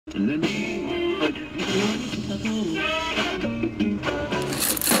Welcome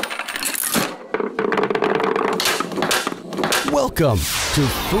to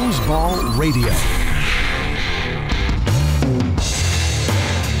Foosball Radio.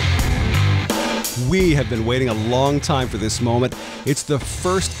 We have been waiting a long time for this moment. It's the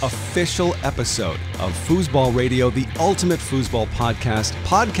first official episode of Foosball Radio, the ultimate foosball podcast,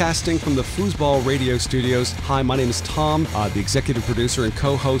 podcasting from the Foosball Radio studios. Hi, my name is Tom, the executive producer and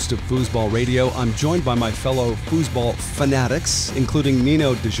co-host of Foosball Radio. I'm joined by my fellow foosball fanatics, including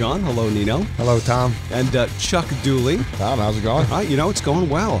Nino DiJohn. Hello, Nino. Hello, Tom. And Chuck Dooley. Tom, how's it going? It's going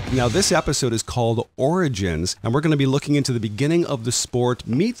well. Now, this episode is called Origins, and we're going to be looking into the beginning of the sport,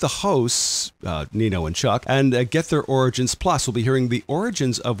 meet the hosts, Nino and Chuck, and get their origins. Plus, we'll be hearing the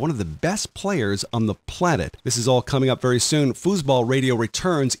origins of one of the best players on the planet. This is all coming up very soon. Foosball Radio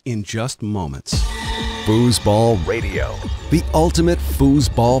returns in just moments. Foosball Radio, the ultimate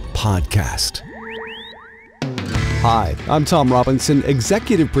foosball podcast. Hi, I'm Tom Robinson,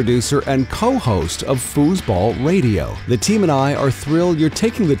 executive producer and co-host of Foosball Radio. The team and I are thrilled you're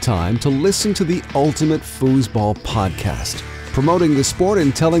taking the time to listen to the ultimate foosball podcast. Promoting the sport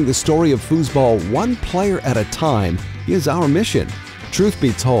and telling the story of foosball one player at a time is our mission. Truth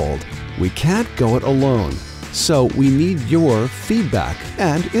be told, we can't go it alone. So we need your feedback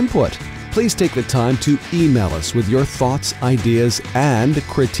and input. Please take the time to email us with your thoughts, ideas, and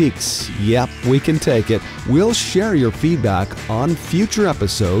critiques. Yep, we can take it. We'll share your feedback on future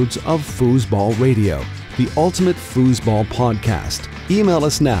episodes of Foosball Radio, the ultimate foosball podcast. Email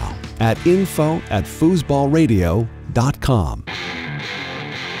us now at info@foosballradio.com.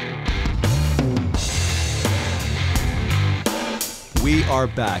 We are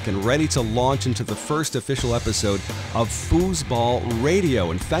back and ready to launch into the first official episode of Foosball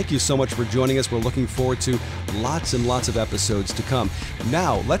Radio. And thank you so much for joining us. We're looking forward to lots and lots of episodes to come.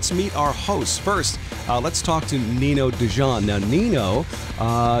 Now, let's meet our hosts. First, let's talk to Nino DiJohn. Now, Nino,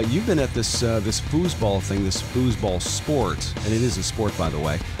 you've been at this foosball thing, this foosball sport, and it is a sport, by the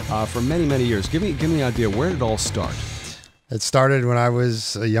way, for many, many years. Give me an idea. Where did it all start? It started when I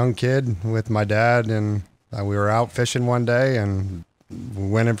was a young kid with my dad, and we were out fishing one day, and we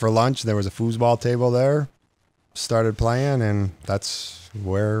went in for lunch. There was a foosball table there. Started playing, and that's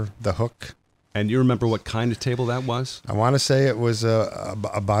where the hook. And you remember what kind of table that was? I want to say it was a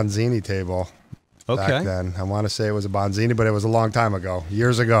Bonzini table. Okay. Back then. I want to say it was a Bonzini, but it was a long time ago,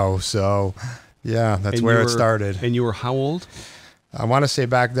 years ago. So, yeah, that's where it started. And you were how old? I want to say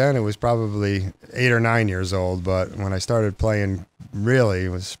back then it was probably 8 or 9 years old, but when I started playing, really, it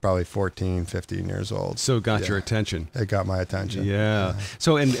was probably 14, 15 years old. So it got your attention. It got my attention. Yeah.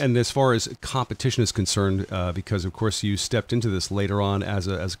 So, and as far as competition is concerned, because of course you stepped into this later on as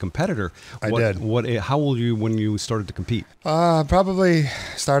a competitor. I did. How old were you when you started to compete? Probably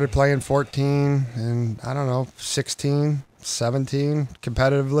started playing 14 and, I don't know, 16, 17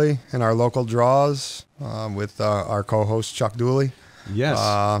 competitively in our local draws with our co-host Chuck Dooley. Yes.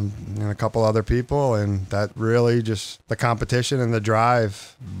 And a couple other people, and that really just the competition and the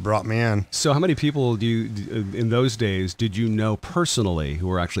drive brought me in. So how many people in those days did you know personally who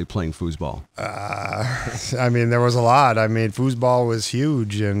were actually playing foosball? I mean, there was a lot. I mean, foosball was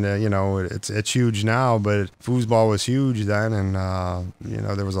huge, and it's huge now, but foosball was huge then, and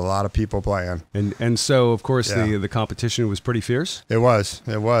there was a lot of people playing. And so of course the competition was pretty fierce. It was.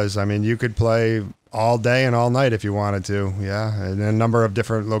 I mean, you could play all day and all night if you wanted to, in a number of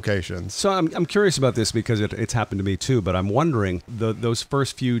different locations. So I'm curious about this because it's happened to me too, but I'm wondering, those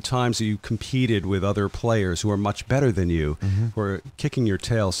first few times that you competed with other players who are much better than you, who are kicking your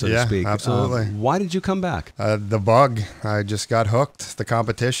tail, so to speak. Absolutely. Why did you come back? The bug. I just got hooked. The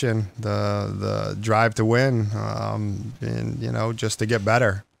competition, the drive to win, and, just to get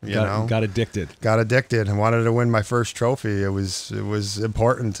better. Got addicted. Got addicted and wanted to win my first trophy. It was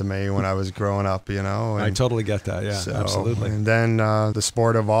important to me when I was growing up, And I totally get that. Yeah, absolutely. And then the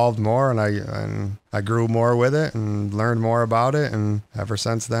sport evolved more, and I grew more with it and learned more about it. And ever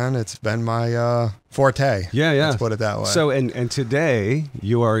since then, it's been my forte. Yeah. Let's put it that way. So, and today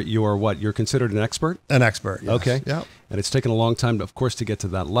you are what? You're considered an expert? An expert. Yes. Okay. Yep. And it's taken a long time, of course, to get to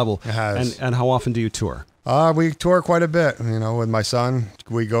that level. It has. And how often do you tour? We tour quite a bit. With my son,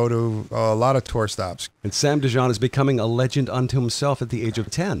 we go to a lot of tour stops. And Sam DiJohn is becoming a legend unto himself at the age of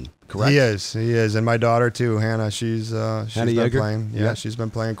 10. Correct? He is, and my daughter too, Hannah. She's been Yeager? playing. Yeah, she's been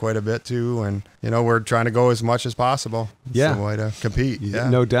playing quite a bit too, and we're trying to go as much as possible. It's the way to compete. Yeah,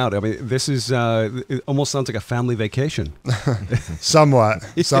 no doubt. I mean, this is it almost sounds like a family vacation. somewhat,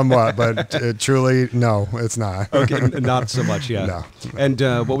 but truly, no, it's not. Okay, not so much. Yeah. No. And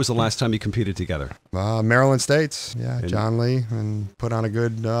what was the last time you competed together? Maryland States. Yeah, John Lee, and put on a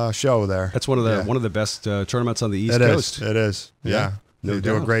good show there. That's one of the best tournaments on the East Coast. It is. Yeah. No They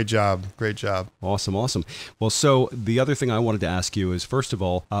do a great job. Great job. Awesome. Well, so the other thing I wanted to ask you is, first of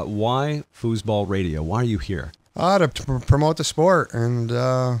all, why Foosball Radio? Why are you here? To promote the sport and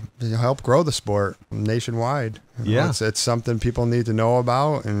help grow the sport nationwide. It's something people need to know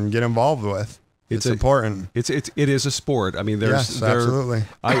about and get involved with. It's important. It is a sport. I mean, absolutely.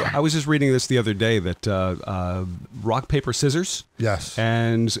 I was just reading this the other day that rock, paper, scissors. Yes.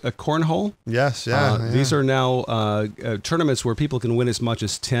 And a cornhole. Yes. These are now tournaments where people can win as much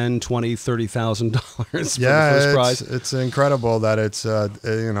as $10,000, $20,000, $30,000 for the first prize. It's incredible that it's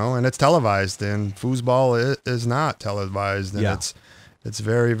and it's televised, and foosball is not televised, and it's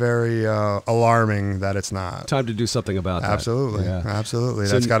very, very alarming that it's not. Time to do something about that. Absolutely.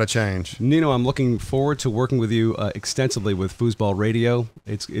 So, that's got to change. Nino, I'm looking forward to working with you extensively with Foosball Radio.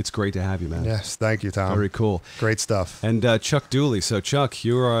 It's great to have you, man. Yes, thank you, Tom. Very cool. Great stuff. And Chuck Dooley. So, Chuck,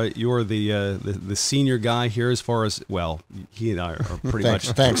 you're the senior guy here as far as, well, he and I are pretty much.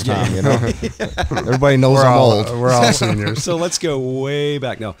 Thanks, Tom. Everybody knows I'm old. We're all seniors. So let's go way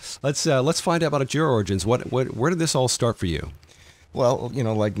back now. Let's find out about your origins. Where did this all start for you? Well,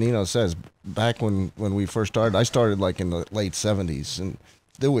 like Nino says, back when we first started, I started like in the late 70s, and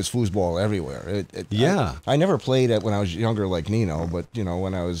there was foosball everywhere. I never played it when I was younger like Nino, but,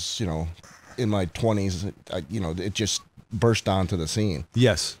 when I was, in my 20s, it just burst onto the scene.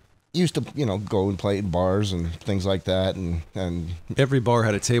 Yes. Used to, go and play in bars and things like that, and every bar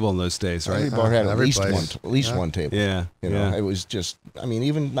had a table in those days, right? Every bar had at least one table. Yeah, it was just. I mean,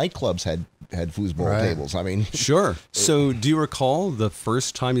 even nightclubs had foosball tables. I mean, sure. So, do you recall the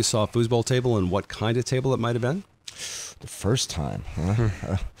first time you saw a foosball table and what kind of table it might have been? The first time,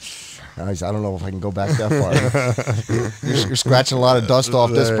 huh? I don't know if I can go back that far. You're scratching a lot of dust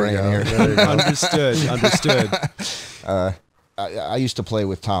off this brain here. Understood. I used to play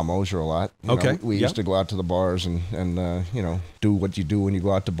with Tom Mosier a lot. We used to go out to the bars and do what you do when you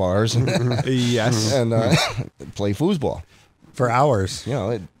go out to bars. Yes. And play foosball. For hours.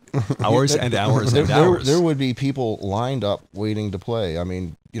 Hours and hours and hours. There would be people lined up waiting to play. I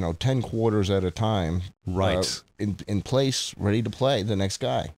mean, 10 quarters at a time. Right. In place, ready to play the next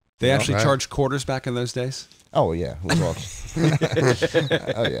guy. They actually charged quarters back in those days? Oh, yeah. It was all...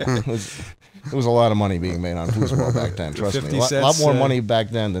 oh, yeah. There was a lot of money being made on foosball back then. Trust me, a lot more money back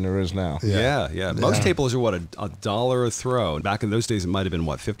then than there is now. Yeah. Most tables are $1 a throw. Back in those days, it might have been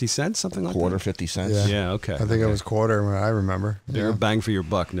 50 cents, something like quarter, that. 50 cents. Yeah. Okay. I think it was quarter. I remember. You're bang for your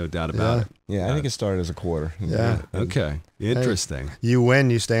buck, no doubt about it. Yeah, I think it started as a quarter. Yeah. Okay. Interesting. Hey, you win,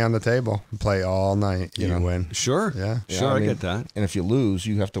 you stay on the table, play all night. You win. Sure. Yeah. Sure, I get that. And if you lose,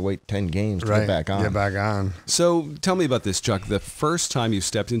 you have to wait 10 games to get back on. Get back on. So tell me about this, Chuck. The first time you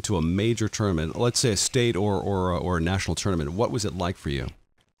stepped into a major tournament, let's say a state or a national tournament, what was it like for you?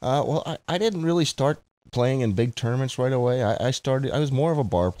 Well, I didn't really start playing in big tournaments right away. I was more of a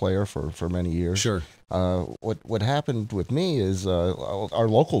bar player for many years. Sure. What happened with me is our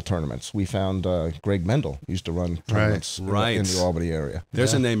local tournaments. We found Greg Mendel used to run tournaments in the Albany area.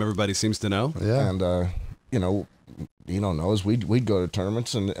 There's a name everybody seems to know. Yeah. And, Nino knows we'd go to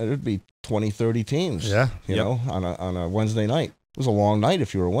tournaments and it would be 20, 30 teams. Yeah. On a Wednesday night. It was a long night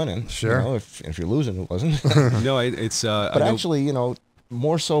if you were winning. Sure. If you're losing, it wasn't. No, it's... but actually,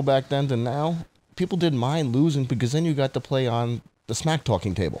 more so back then than now, people didn't mind losing because then you got to play on the smack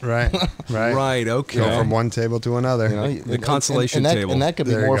talking table. Right. Okay. Go from one table to another. The consolation table. And that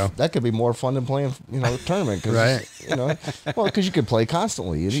could be more fun than playing, a tournament. Right. Because you could play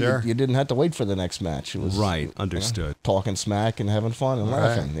constantly. Sure. You didn't have to wait for the next match. It was Understood. Talking smack and having fun and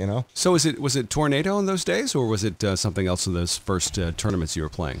laughing. So was it Tornado in those days, or was it something else in those first tournaments you were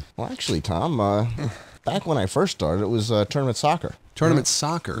playing? Well, actually, Tom, back when I first started, it was tournament soccer. Tournament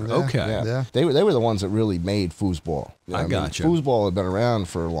soccer. Yeah. Okay. Yeah. They were the ones that really made foosball. I gotcha. Foosball had been around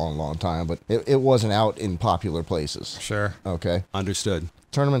for a long, long time, but it wasn't out in popular places. Sure. Okay. Understood.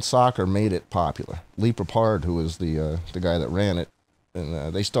 Tournament soccer made it popular. Lee Prepard, who was the guy that ran it,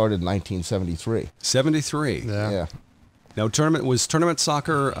 and they started in 1973. 73. Yeah. Now, tournament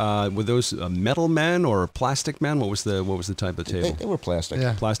soccer. Were those metal men or plastic men? What was the type of table? They were plastic.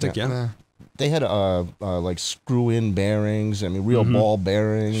 Yeah. Plastic. Yeah. They had like screw-in bearings. I mean, real ball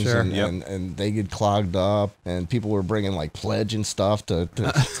bearings, Sure. and they get clogged up. And people were bringing like pledge and stuff to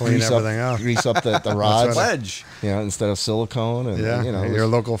Clean everything up. Grease up the rods. Pledge. Instead of silicone. And, your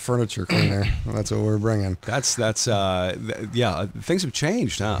local furniture cleaner. That's what we're bringing. That's things have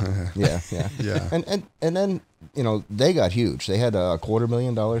changed, huh? Yeah. And then they got huge. They had a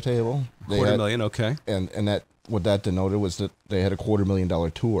 $250,000 table. $250,000. Okay. And that what that denoted was that they had a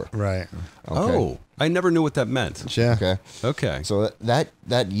 $250,000 tour. Right. Okay. Oh, I never knew what that meant. Yeah. Okay. Okay. So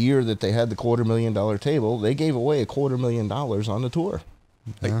that year that they had the $250,000 table, they gave away $250,000 on the tour.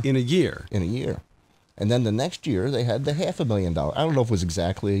 Like in a year. In a year. And then the next year, they had the $500,000. I don't know if it was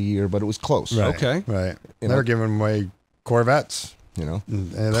exactly a year, but it was close. Right. Okay. Right. You They were know? giving away Corvettes. You know?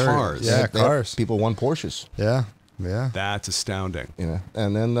 Cars. Yeah, They had- cars. People won Porsches. Yeah. Yeah. That's astounding. You know?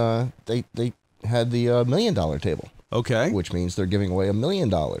 And then they had the $1 million table, Okay. which means they're giving away $1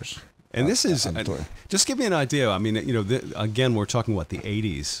 million. And this is, on the tour. just give me an idea. I mean, again, we're talking what, the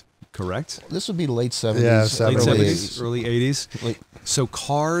 80s, correct? This would be late 70s. Yeah, Late Early 70s, early 80s. Late- So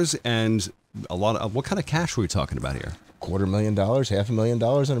cars and a lot of, what kind of cash were we talking about here? $250,000,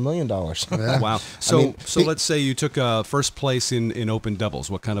 $500,000, and $1 million. Yeah. Wow. So, mean, let's say you took first place in open doubles.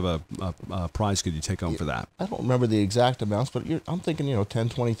 What kind of a prize could you take home for that? I don't remember the exact amounts, but I'm thinking, 10,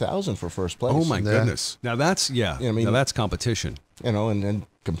 20,000 for first place. Oh my Yeah. goodness! Now that's Yeah, I mean- now that's competition. And then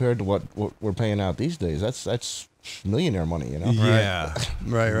compared to what we're paying out these days, that's millionaire money, Yeah.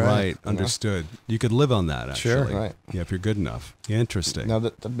 Right. Understood. You could live on that, actually. Sure. Right. Yeah, if you're good enough. Interesting. Now,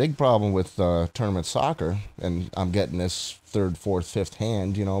 the big problem with tournament soccer, and I'm getting this third, fourth, fifth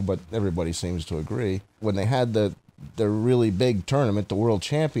hand, but everybody seems to agree, when they had the really big tournament, the World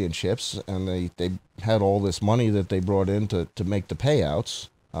Championships, and they had all this money that they brought in to make the payouts,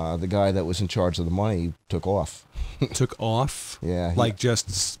 the guy that was in charge of the money took off. Took off. Yeah, Like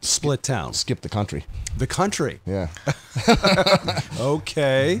just split town. Skipped the country. The country. Yeah.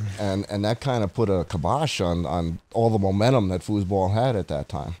 Okay. And that kind of put a kibosh on all the momentum that foosball had at that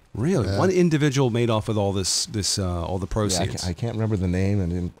time. Really? Yeah. One individual made off with all this all the Yeah, proceeds. I can't remember the name,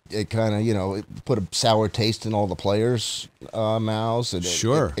 and it kind of, it put a sour taste in all the players' mouths. And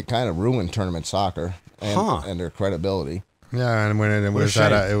Sure. It kind of ruined tournament soccer and their credibility. Yeah, and when it What a was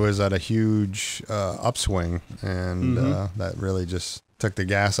shame. it was at a huge upswing, and that really just took the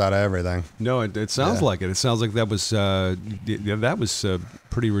gas out of everything. No, it sounds Yeah. like it. It sounds like that was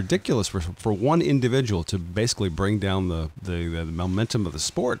pretty ridiculous for one individual to basically bring down the momentum of the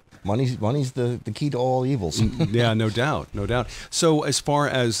sport. Money's the key to all evils. Yeah, no doubt. So as far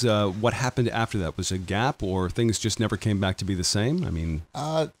as what happened after that, was a gap or things just never came back to be the same? I mean,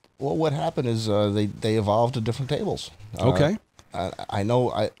 Well, what happened is they evolved to different tables. Okay. I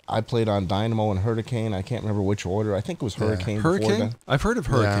know I played on Dynamo and Hurricane. I can't remember which order. I think it was Hurricane. before Hurricane? then. I've heard of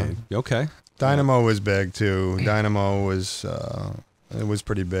Hurricane. Okay. Dynamo was big too. Dynamo was it was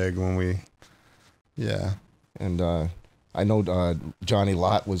pretty big when we, yeah. And I know Johnny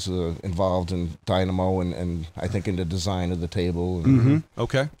Lott was involved in Dynamo and I think in the design of the table. And,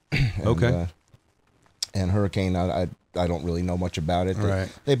 Okay. and, Okay. And Hurricane, I don't really know much about it. Right.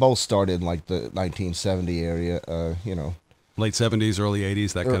 They both started in like the 1970 area, Late 70s, early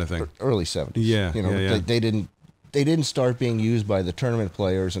 80s, that kind of thing. Early 70s. Yeah, yeah. They didn't start being used by the tournament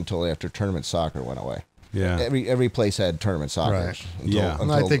players until after tournament soccer went away. Yeah. Every place had tournament soccer. Right. Yeah.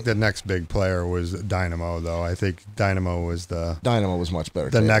 And I think the next big player was Dynamo, though. I think Dynamo was the Dynamo was much better.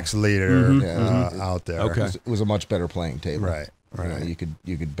 the table. next leader Yeah. out there. Okay. It was a much better playing table. Right. You know, Right.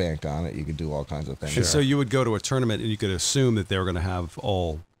 you could bank on it. You could do all kinds of things. And so you would go to a tournament and you could assume that they were going to have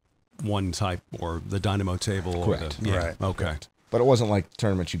all one type or the Dynamo table. Correct. Or the, yeah. Right. Okay. But it wasn't like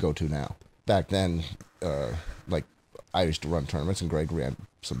tournaments you go to now. Back then, like I used to run tournaments, and Greg ran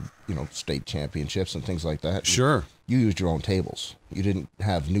some, state championships and things like that. Sure. You used your own tables. You didn't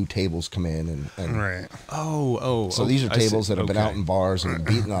have new tables come in and Right. Oh. So these are I see. tables that have been Okay. out in bars and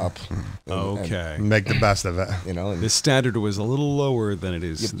beaten up. And, Okay. Make the best of it. and The standard was a little lower than it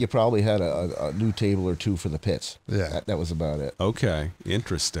is. you probably had a new table or two for the pits. Yeah. That was about it. Okay.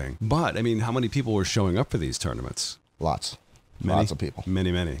 Interesting. But, I mean, how many people were showing up for these tournaments? Lots. Many? Lots of people.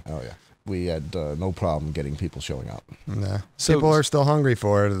 Many. Oh, yeah. We had no problem getting people showing up. Yeah. So- People are still hungry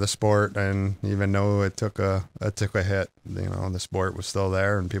for it, the sport, and even though it took a hit, the sport was still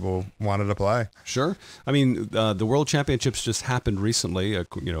there, and people wanted to play. Sure. I mean, the World Championships just happened recently,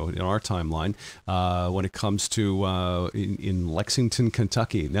 in our timeline, when it comes to in Lexington,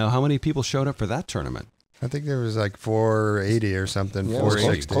 Kentucky. Now, how many people showed up for that tournament? I think there was like 480 or something, Yeah, it was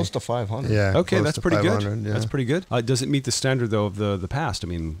 460. close to 500. Yeah. Okay, close that's to pretty good. 500, yeah. That's pretty good. Does it meet the standard, though, of the past? I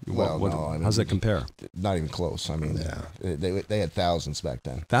mean, Well, no, I mean, how's that compare? Not even close. I mean, they had thousands back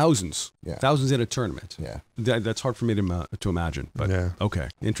then. Thousands. Yeah. Thousands in a tournament. Yeah. That's hard for me to imagine. But Yeah. okay,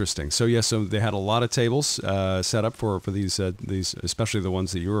 interesting. So so they had a lot of tables set up for these, especially the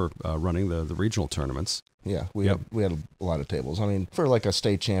ones that you were running, the regional tournaments. Yeah, we Yep. had a lot of tables. I mean, for like a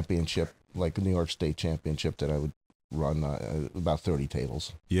state championship, like the New York State Championship that I would run about 30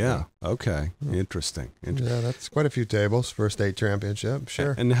 tables. Yeah. Okay. Interesting. Yeah, that's quite a few tables for a state championship.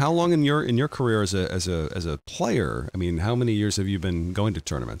 Sure. And how long in your career as a player? I mean, how many years have you been going to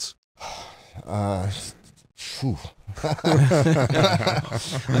tournaments?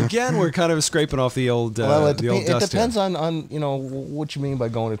 Again, we're kind of scraping off the old it dust depends here. on what you mean by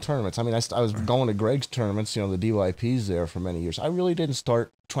going to tournaments. I mean, I was going to Greg's tournaments, the DYPs there for many years. I really didn't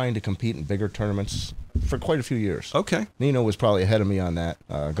start trying to compete in bigger tournaments for quite a few years. Okay. Nino was probably ahead of me on that,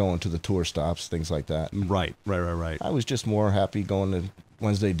 going to the tour stops, things like that. Right. I was just more happy going to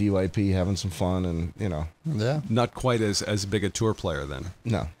Wednesday DYP, having some fun, and Yeah. Not quite as big a tour player then.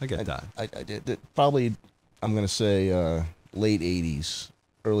 No, I get that. I did probably. I'm going to say late 80s,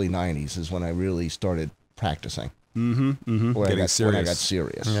 early 90s is when I really started practicing. Getting serious. When I got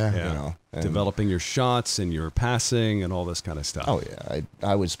serious. Yeah. And developing your shots and your passing and all this kind of stuff. Oh, yeah.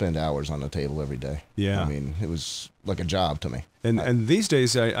 I would spend hours on the table every day. Yeah. I mean, it was like a job to me. And these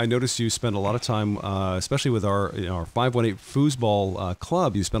days, I noticed you spend a lot of time, especially with our 518 Foosball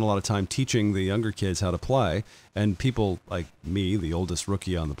Club, you spend a lot of time teaching the younger kids how to play, and people like me, the oldest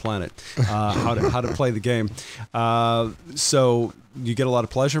rookie on the planet, how to play the game. So you get a lot of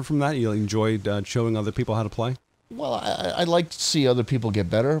pleasure from that? You enjoy showing other people how to play? Well, I like to see other people get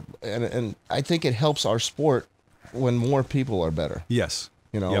better, and I think it helps our sport when more people are better. Yes.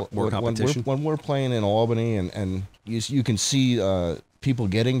 Yep, more competition. When we're playing in Albany, and you can see people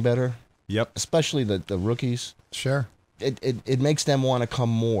getting better. Yep. Especially the rookies. Sure. It makes them want to come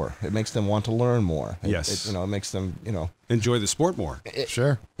more. It makes them want to learn more. Yes. It makes them enjoy the sport more.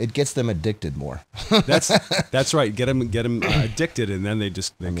 Sure. It gets them addicted more. That's right. Get them addicted, and then they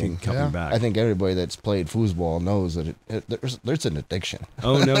keep coming back. I think everybody that's played foosball knows that there's an addiction.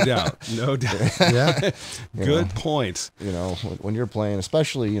 Oh, no doubt, no doubt. Yeah. Good point. When you're playing,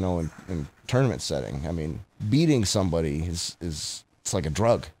 especially in tournament setting. I mean, beating somebody is it's like a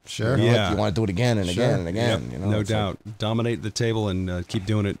drug. Sure. You want to do it again and again and again. Yep. No doubt. Dominate the table and keep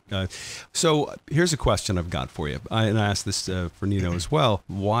doing it. So here's a question I've got for you. And I asked this for Nino as well.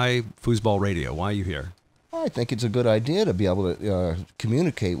 Why Foosball Radio? Why are you here? I think it's a good idea to be able to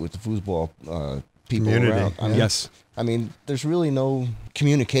communicate with the foosball people community around. I mean, yes. I mean, there's really no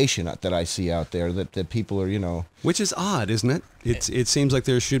communication that I see out there that people are, Which is odd, isn't it? It seems like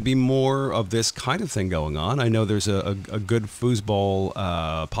there should be more of this kind of thing going on. I know there's a good foosball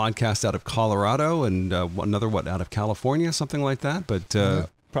podcast out of Colorado and another, out of California, something like that. But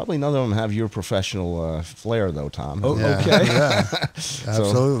probably none of them have your professional flair, though, Tom. Oh, okay. Yeah.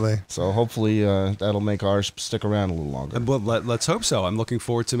 Absolutely. So hopefully that'll make ours stick around a little longer. Well, let's hope so. I'm looking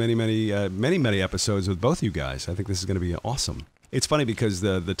forward to many episodes with both you guys. I think this is going to be awesome. It's funny because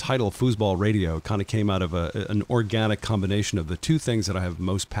the title Foosball Radio kind of came out of an organic combination of the two things that I have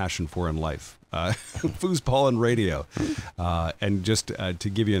most passion for in life. Foosball and radio. And just to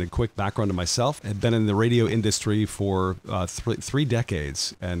give you a quick background to myself, I've been in the radio industry for 3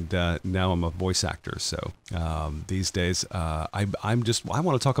 decades, and now I'm a voice actor. So these days, I want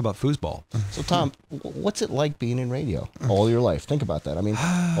to talk about foosball. So, Tom, what's it like being in radio all your life? Think about that. I mean,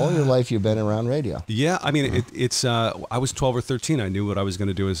 all your life you've been around radio. Yeah, I mean, it's. I was 12 or 13. I knew what I was going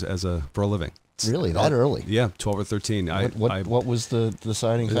to do for a living. Really, that early? Yeah, 12 or 13. What was the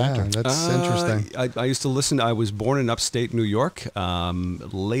deciding factor? That's interesting. I used to listen. I was born in upstate New York.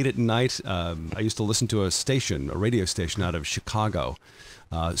 Late at night, I used to listen to a radio station out of Chicago,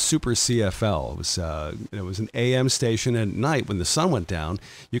 Super CFL. It was an AM station. And at night, when the sun went down,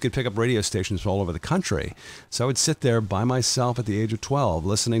 you could pick up radio stations all over the country. So I would sit there by myself at the age of 12,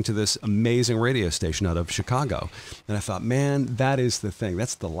 listening to this amazing radio station out of Chicago. And I thought, man, that is the thing.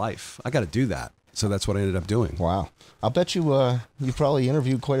 That's the life. I got to do that. So that's what I ended up doing. Wow. I'll bet you probably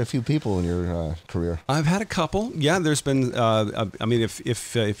interviewed quite a few people in your career. I've had a couple. Yeah, there's been. I mean,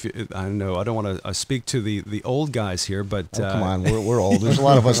 if I don't know, I don't want to speak to the old guys here, but come on, we're old. There's a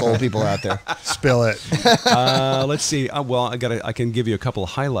lot of us old people out there. Spill it. Let's see. Well, I can give you a couple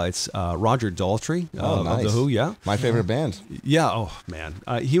of highlights. Roger Daltrey nice. of the Who. Yeah, my favorite band. Yeah. Oh man,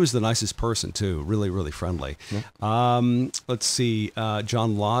 he was the nicest person too. Really, really friendly. Yeah. Let's see.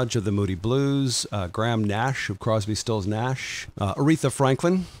 John Lodge of the Moody Blues. Graham Nash of Crosby, Stills, Nash. Aretha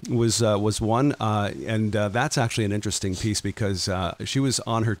Franklin was one, and that's actually an interesting piece because she was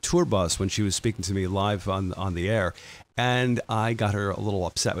on her tour bus when she was speaking to me live on the air, And I got her a little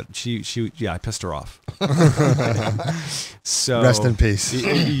upset, but I pissed her off. So rest in peace.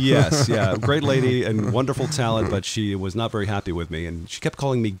 Yes, yeah, great lady and wonderful talent, but she was not very happy with me, and she kept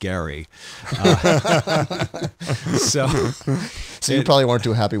calling me Gary. So you probably weren't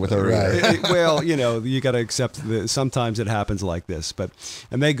too happy with her, right? Well, you got to accept that sometimes it happens like this,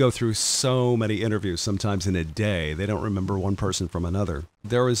 and they go through so many interviews, sometimes in a day, they don't remember one person from another.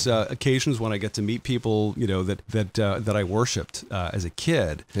 There was occasions when I get to meet people, that I worshipped as a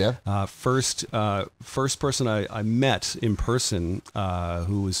kid. Yeah. First person I met in person,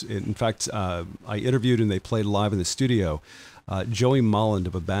 who was, in fact, I interviewed and they played live in the studio. Joey Molland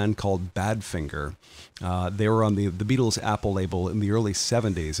of a band called Badfinger. They were on the Beatles Apple label in the early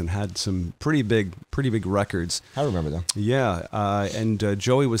 70s and had some pretty big records. I remember them. Yeah, and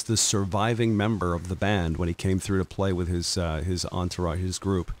Joey was the surviving member of the band when he came through to play with his entourage, his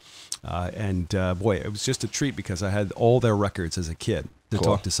group. Boy, it was just a treat because I had all their records as a kid to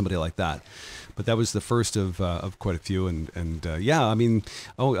talk to somebody like that. But that was the first of quite a few, I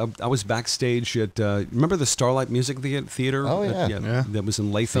was backstage at remember the Starlight Music Theater? Oh yeah. That was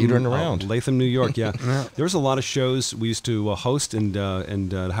in Latham, Theater and around. Latham, New York. Yeah, there was a lot of shows we used to host and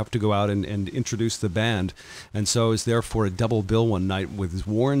have to go out and introduce the band, and so I was there for a double bill one night with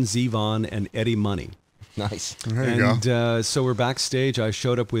Warren Zevon and Eddie Money. Nice. There you go. So we're backstage. I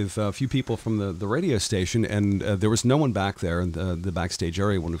showed up with a few people from the radio station, and there was no one back there in the backstage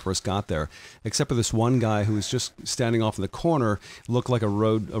area when we first got there, except for this one guy who was just standing off in the corner, looked like a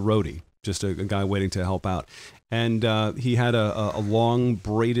roadie, just a guy waiting to help out. And he had a long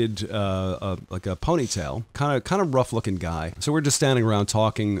braided, like a ponytail, kind of rough looking guy. So we're just standing around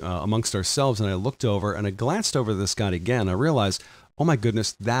talking amongst ourselves, and I looked over and I glanced over this guy again. I realized, oh my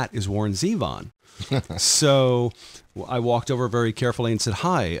goodness, that is Warren Zevon. So I walked over very carefully and said,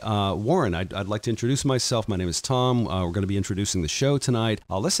 "Hi, Warren. I'd like to introduce myself. My name is Tom. We're going to be introducing the show tonight.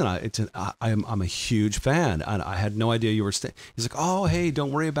 Listen, I'm a huge fan, and I had no idea you were staying." He's like, "Oh, hey,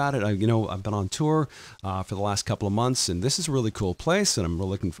 don't worry about it. I've been on tour for the last couple of months, and this is a really cool place, and I'm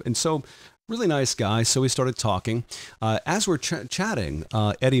really looking for." And so, really nice guy. So we started talking. As we're chatting,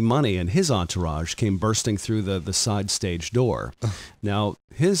 Eddie Money and his entourage came bursting through the side stage door. Now,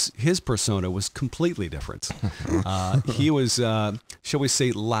 his persona was completely different. He was, shall we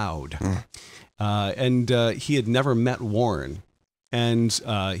say, loud. And he had never met Warren. And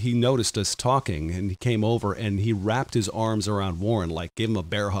he noticed us talking, and he came over and he wrapped his arms around Warren, like gave him a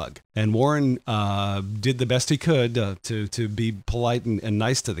bear hug. And Warren did the best he could to be polite and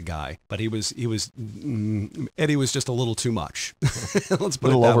nice to the guy, but Eddie was just a little too much. Let's put it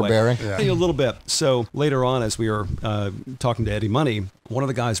that way. Overbearing. Yeah. A little bit. So later on, as we were talking to Eddie Money, one of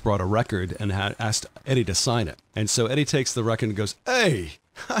the guys brought a record and had asked Eddie to sign it. And so Eddie takes the record and goes, "Hey,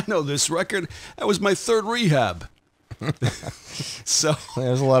 I know this record. That was my third rehab." So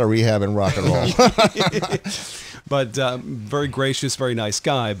there's a lot of rehab in rock and roll. But very gracious, very nice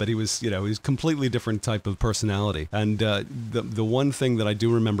guy. But he was completely different type of personality. And the one thing that I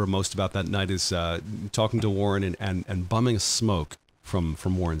do remember most about that night is talking to Warren and bumming a smoke from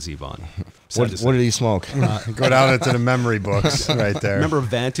Warren Zevon. What did he smoke? Go down into the memory books right there. Remember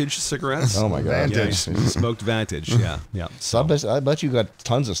Vantage cigarettes? Oh my God! Vantage. Yeah, he smoked Vantage. Yeah. So I bet you got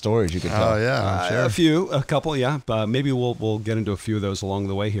tons of stories you could tell. Oh yeah, I'm sure. A couple, yeah. Maybe we'll get into a few of those along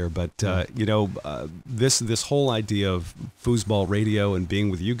the way here. But this whole idea of Foosball Radio and being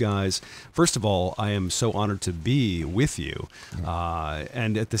with you guys. First of all, I am so honored to be with you,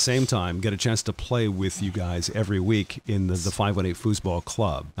 and at the same time get a chance to play with you guys every week in the 518 Foosball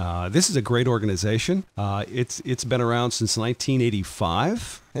Club. This is a great organization. It's been around since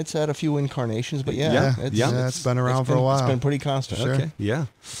 1985. It's had a few incarnations, but it's been around for a while. It's been pretty constant. Sure. Okay, yeah.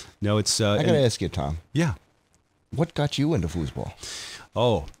 No, it's. I got to ask you, Tom. Yeah. What got you into foosball?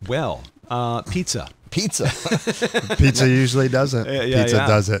 Oh well, pizza. Pizza. Pizza usually doesn't. Pizza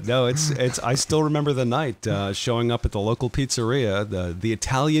does it. No, it's. I still remember the night showing up at the local pizzeria, the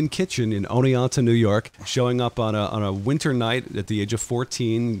Italian Kitchen in Oneonta, New York. Showing up on a winter night at the age of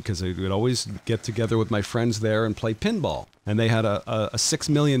 14 because I would always get together with my friends there and play pinball. And they had a $6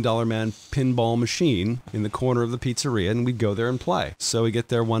 million man pinball machine in the corner of the pizzeria, and we'd go there and play. So we get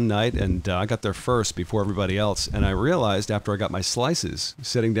there one night, and I got there first before everybody else. And I realized after I got my slices,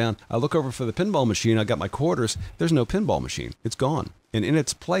 sitting down, I look over for the pinball machine. I got my quarters. There's no pinball machine. It's gone. And in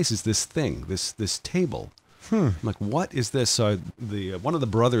its place is this thing, this table. I'm like, what is this? So one of the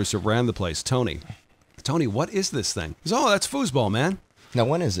brothers who ran the place, Tony, what is this thing? He goes, "Oh, that's foosball, man." Now,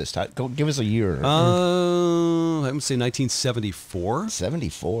 when is this? Go give us a year. I would say 1974.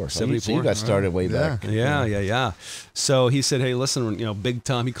 74. 74. So you got started way back. Yeah. So he said, "Hey, listen, Big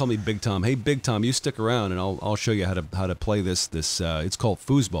Tom." He called me Big Tom. Hey, Big Tom, you stick around, and I'll show you how to play this. It's called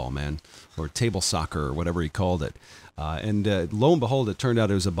foosball, man, or table soccer, or whatever he called it. And lo and behold, it turned out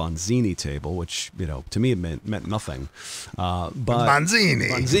it was a Bonzini table, which to me it meant nothing. But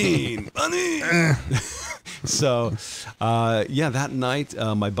Bonzini. So, that night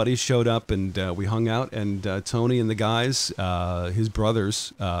my buddies showed up and we hung out, and Tony and the guys, his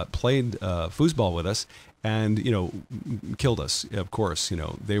brothers, played foosball with us, and killed us. Of course,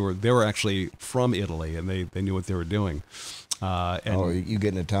 they were actually from Italy, and they knew what they were doing. And you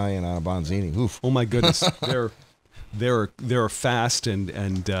get an Italian on a Bonzini. Oof. Oh my goodness, they're fast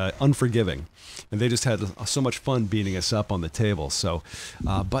and unforgiving, and they just had so much fun beating us up on the table. So,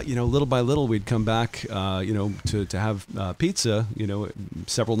 but little by little, we'd come back, to have pizza,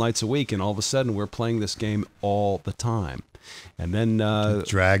 several nights a week, and all of a sudden, we're playing this game all the time. And then it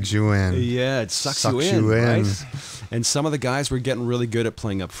drags you in. Yeah, it sucks you in, right? And some of the guys were getting really good at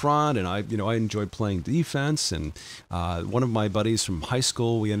playing up front, and I enjoyed playing defense. And one of my buddies from high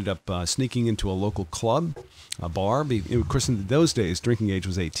school, we ended up sneaking into a local club, a bar. Of course, in those days, drinking age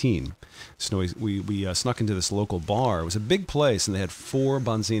was 18. So we snuck into this local bar. It was a big place, and they had 4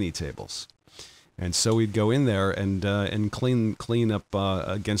 Bonzini tables. And so we'd go in there and clean up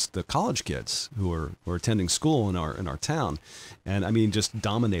against the college kids who were attending school in our town, and I mean just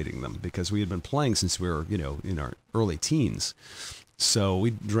dominating them because we had been playing since we were in our early teens. So we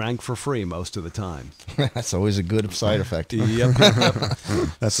drank for free most of the time. That's always a good side effect. Yep.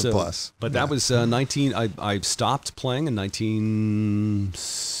 That's a plus. But that was 19. I stopped playing in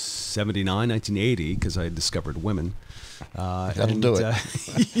 1979, 1980 because I had discovered women. That'll do it.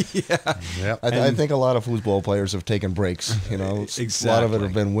 Yeah. I think a lot of foosball players have taken breaks. Exactly. A lot of it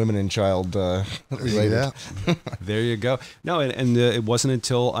have been women and child related. Yeah. There you go. No, and it wasn't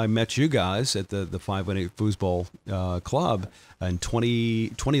until I met you guys at the 518 Foosball Club in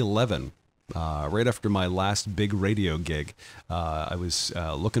 2011. Right after my last big radio gig, I was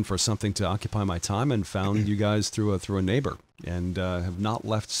looking for something to occupy my time and found you guys through a neighbor, and have not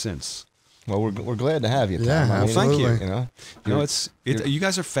left since. Well, we're glad to have you, Tom. Yeah, thank you. It's you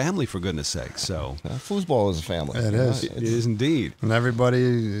guys are family, for goodness sake. So foosball is a family. It is. It is indeed. And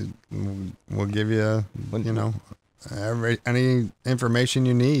everybody will give you, any information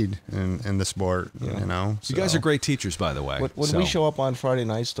you need in the sport. So. You guys are great teachers, by the way. When we show up on Friday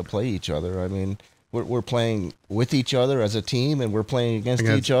nights to play each other, I mean, we're playing with each other as a team, and we're playing against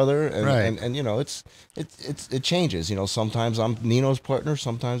each other, and, right. and it changes. Sometimes I'm Nino's partner,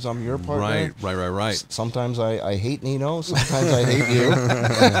 sometimes I'm your partner. Right. Sometimes I hate Nino, sometimes I hate you.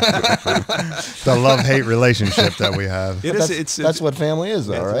 The love-hate relationship that we have. That's what family is,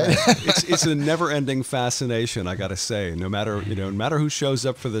 though, right? It's a never-ending fascination, I got to say. No matter who shows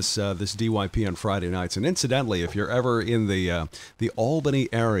up for this DYP on Friday nights, and incidentally, if you're ever in the Albany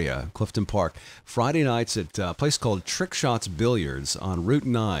area, Clifton Park, Friday nights at a place called Trick Shots Billiards on Route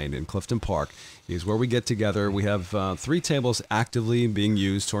 9 in Clifton Park is where we get together. We have 3 tables actively being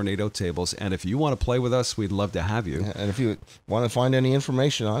used, tornado tables, and if you want to play with us, we'd love to have you. And if you want to find any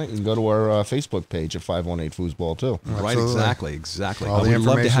information on it, you can go to our Facebook page at 518 Foosball too. Right, exactly. We'd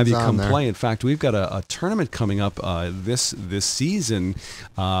love to have you come there. play. In fact, we've got a tournament coming up this season.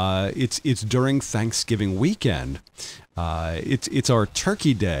 It's during Thanksgiving weekend. It's our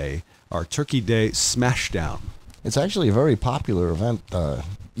Turkey Day Smashdown. It's actually a very popular event.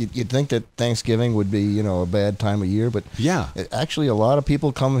 You'd think that Thanksgiving would be, a bad time of year, but actually a lot of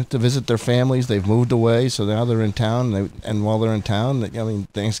people come to visit their families. They've moved away, so now they're in town. And while they're in town,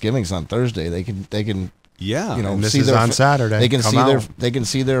 Thanksgiving's on Thursday. They can and this is on Saturday. They can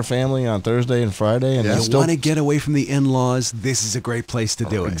see their family on Thursday and Friday, and you want to get away from the in-laws. This is a great place to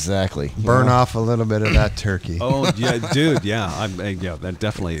do it. Exactly. Burn off a little bit of that turkey. Oh yeah, dude. Yeah, that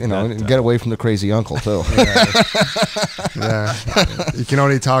definitely. Get away from the crazy uncle too. Yeah. You can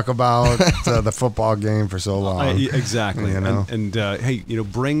only talk about the football game for so long. Exactly. And hey,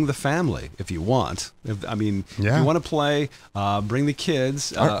 bring the family if you want. If you want to play, bring the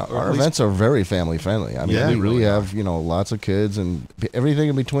kids. Our events are very family friendly. We have lots of kids and everything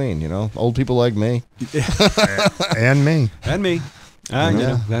in between. Old people like me, and me.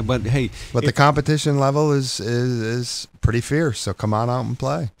 But hey, the competition level is pretty fierce. So come on out and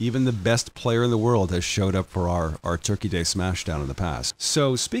play. Even the best player in the world has showed up for our Turkey Day Smashdown in the past.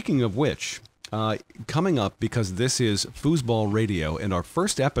 So speaking of which, coming up, because this is Foosball Radio, in our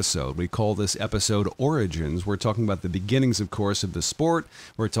first episode, we call this episode Origins. We're talking about the beginnings, of course, of the sport.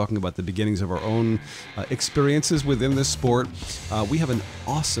 We're talking about the beginnings of our own experiences within this sport. We have an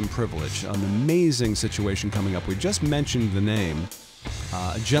awesome privilege, an amazing situation coming up. We just mentioned the name,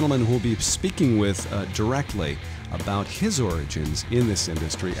 a gentleman who will be speaking with directly about his origins in this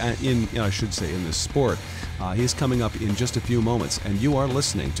industry, I should say in this sport. He's coming up in just a few moments, and you are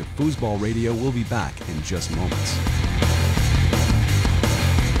listening to Foosball Radio. We'll be back in just moments.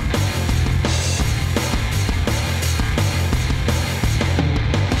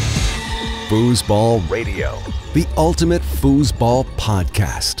 Foosball Radio, the ultimate foosball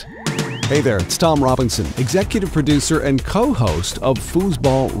podcast. Hey there, it's Tom Robinson, executive producer and co-host of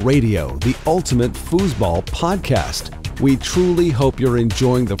Foosball Radio, the ultimate foosball podcast. We truly hope you're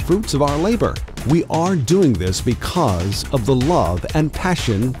enjoying the fruits of our labor. We are doing this because of the love and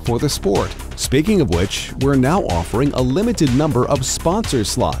passion for the sport. Speaking of which, we're now offering a limited number of sponsor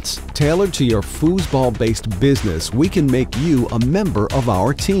slots. Tailored to your foosball-based business, we can make you a member of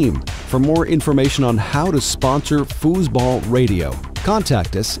our team. For more information on how to sponsor Foosball Radio,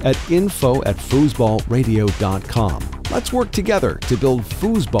 contact us at info@foosballradio.com. Let's work together to build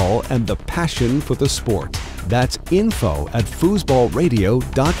foosball and the passion for the sport. That's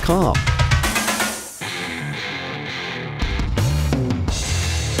info@foosballradio.com.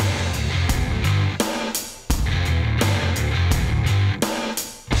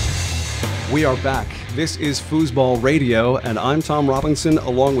 We are back. This is Foosball Radio, and I'm Tom Robinson,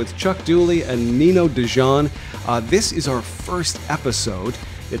 along with Chuck Dooley and Nino DiJohn. This is our first episode.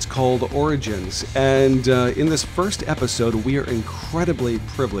 It's called Origins, and in this first episode, we are incredibly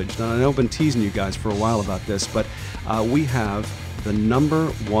privileged, and I know I've been teasing you guys for a while about this, but we have the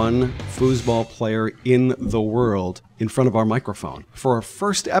 #1 foosball player in the world in front of our microphone for our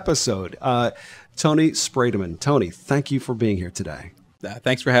first episode, Tony Spredeman. Tony, thank you for being here today.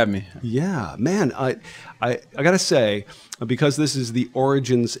 Thanks for having me. Yeah, man, I gotta say, because this is the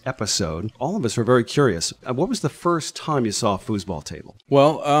Origins episode, all of us are very curious. What was the first time you saw a foosball table?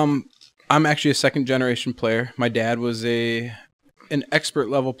 Well, I'm actually a second-generation player. My dad was an expert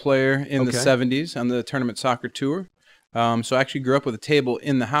level player in the 70s on the tournament soccer tour. So I actually grew up with a table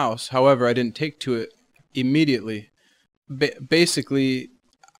in the house. However, I didn't take to it immediately. Basically,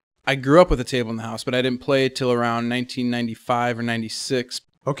 I grew up with a table in the house, but I didn't play till around 1995 or 96.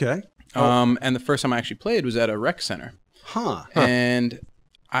 Okay. And the first time I actually played was at a rec center. And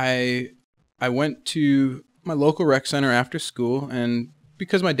I went to my local rec center after school, and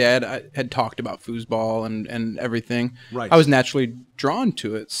because my dad had talked about foosball and everything, right, I was naturally drawn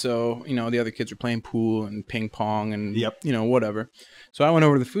to it. So, you know, the other kids were playing pool and ping pong and, you know, whatever. So I went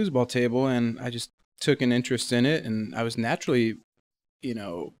over to the foosball table, and I just took an interest in it, and I was naturally, you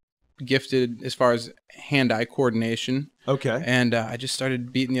know, gifted as far as hand-eye coordination. Okay. And I just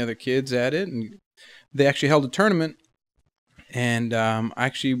started beating the other kids at it, and they actually held a tournament, and I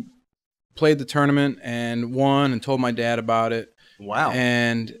actually played the tournament and won and told my dad about it. Wow.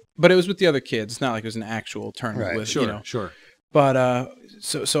 But it was with the other kids. It's not like it was an actual tournament. Right. With, Sure, you know. sure. But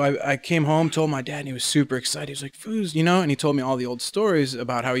so I came home, told my dad, and he was super excited. He was like, "Foos," you know, and he told me all the old stories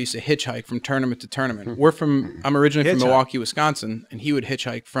about how he used to hitchhike from tournament to tournament. I'm originally from Milwaukee, Wisconsin, and he would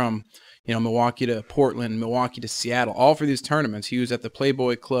hitchhike from, you know, Milwaukee to Portland, Milwaukee to Seattle, all for these tournaments. He was at the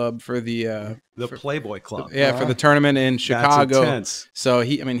Playboy Club for the Playboy Club. For the tournament in Chicago. That's intense. So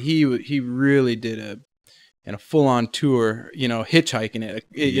he really did a full-on tour, you know, hitchhiking it,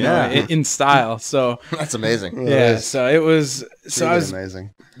 you know, in style. So That's amazing. yeah. So it was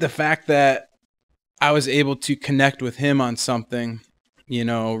Amazing. the fact that I was able to connect with him on something, you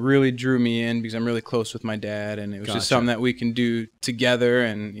know, really drew me in, because I'm really close with my dad, and it was just something that we can do together.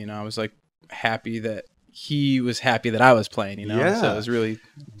 And, you know, I was like happy that he was happy that I was playing, you know. So it was really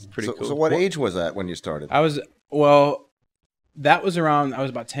pretty cool. So what age was that when you started? That was around, I was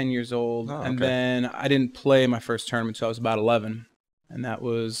about 10 years old. And then I didn't play my first tournament until I was about 11. And that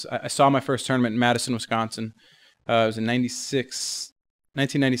was, I saw my first tournament in Madison, Wisconsin. It was in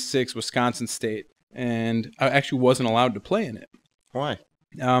 1996, Wisconsin State. And I actually wasn't allowed to play in it. Why?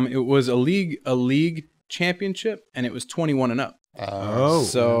 It was a league championship, and it was 21 and up.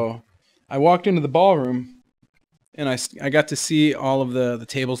 So I walked into the ballroom, and I got to see all of the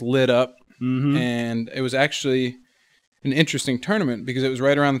tables lit up. Mm-hmm. And it was actually an interesting tournament, because it was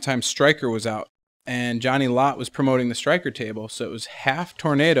right around the time Striker was out, and Johnny Lott was promoting the Striker table. So it was half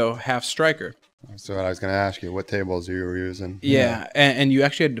Tornado, half Striker. So I was going to ask you what tables you were using. Yeah, and you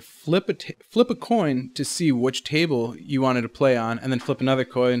actually had to flip a coin to see which table you wanted to play on, and then flip another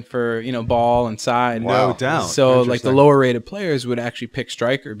coin for ball and side. No doubt. So like the lower rated players would actually pick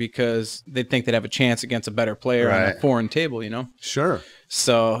striker because they'd think they'd have a chance against a better player on a foreign table. Sure.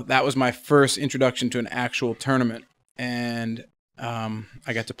 So that was my first introduction to an actual tournament, and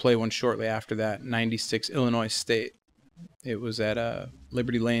I got to play one shortly after that. 96 Illinois State. It was at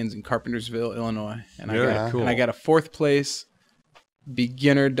Liberty Lanes in Carpentersville, Illinois, and I got a 4th place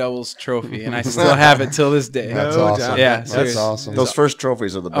beginner doubles trophy, and I still have it till this day. That's awesome. Yeah, that's awesome. Those first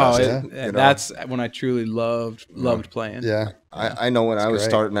trophies are the best. That's when I truly loved playing. Yeah, I know when I was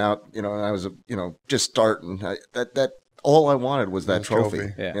starting out, and I was just starting. That all I wanted was that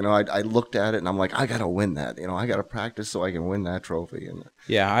trophy. Yeah. I looked at it and I'm like, I gotta win that. I gotta practice so I can win that trophy. And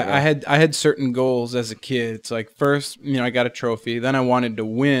I had certain goals as a kid. It's like first, I got a trophy. Then I wanted to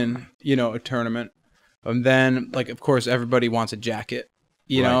win, a tournament, and then of course everybody wants a jacket,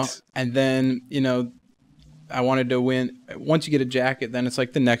 know, and then I wanted to win. Once you get a jacket, then it's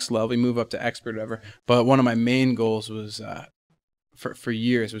like the next level. You move up to expert, or whatever. But one of my main goals was for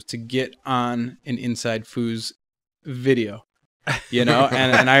years was to get on an Inside Foos video, and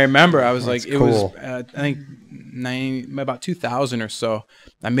I remember I was like, it was I think about 2000 or so.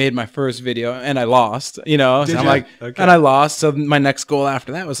 I made my first video and I lost, so I'm like, and I lost. So my next goal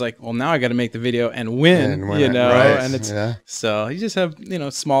after that was like, well, now I got to make the video and win, and it's so you just have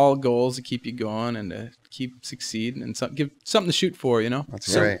small goals to keep you going and to keep succeeding and give something to shoot for,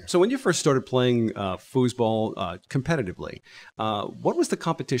 That's great. So when you first started playing foosball competitively, what was the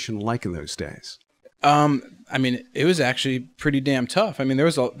competition like in those days? I mean, it was actually pretty damn tough. I mean, there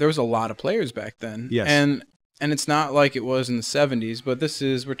was a lot of players back then. Yes. And it's not like it was in the 70s, but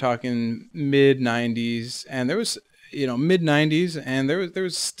we're talking mid 90s, and there was, mid 90s, and there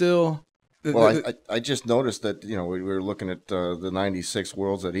was still. Well, I just noticed that, we were looking at the 96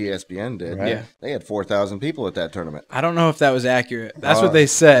 Worlds that ESPN did. Right. Yeah. They had 4,000 people at that tournament. I don't know if that was accurate. That's what they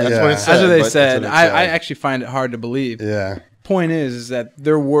said. That's what it said. That's what they said. I actually find it hard to believe. Yeah. Point is that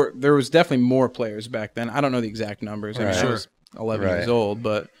there was definitely more players back then. I don't know the exact numbers. I mean, I was 11 years old,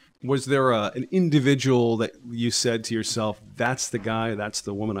 but was there an individual that you said to yourself, that's the guy, that's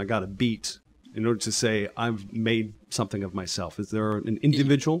the woman I got to beat in order to say I've made something of myself? Is there an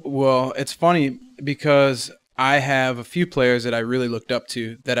individual? Well, it's funny because I have a few players that I really looked up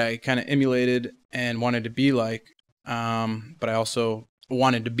to that I kind of emulated and wanted to be like, but I also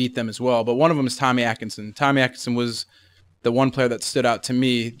wanted to beat them as well. But one of them is Tommy Atkinson. Tommy Atkinson was the one player that stood out to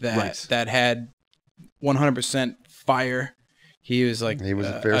me that had 100% fire. He was like he was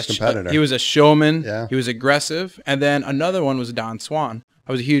a fierce competitor. He was a showman. Yeah. He was aggressive. And then another one was Don Swan.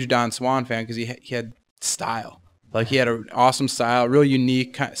 I was a huge Don Swan fan because he had style. Like he had an awesome style, real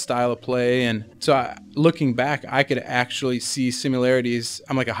unique kind of style of play. And so looking back, I could actually see similarities.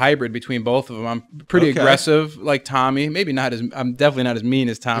 I'm like a hybrid between both of them. I'm pretty aggressive like Tommy. I'm definitely not as mean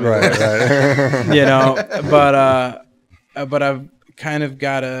as Tommy was. But I've kind of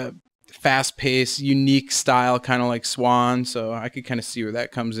got a fast-paced, unique style, kind of like Swan, so I could kind of see where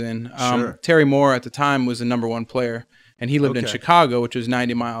that comes in. Sure. Terry Moore at the time was the #1 player, and he lived in Chicago, which was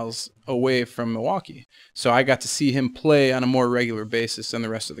 90 miles away from Milwaukee. So I got to see him play on a more regular basis than the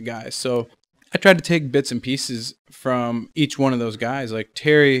rest of the guys. So I tried to take bits and pieces from each one of those guys. Like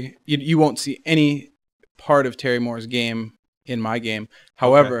Terry, you won't see any part of Terry Moore's game in my game.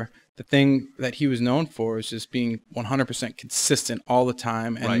 However, the thing that he was known for is just being 100% consistent all the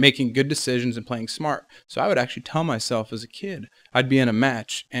time and making good decisions and playing smart. So I would actually tell myself as a kid, I'd be in a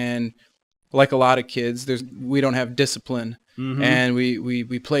match, and like a lot of kids, we don't have discipline, and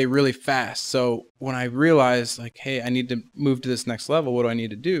we play really fast. So when I realized, like, hey, I need to move to this next level, what do I need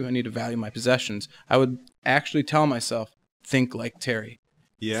to do? I need to value my possessions. I would actually tell myself, think like Terry.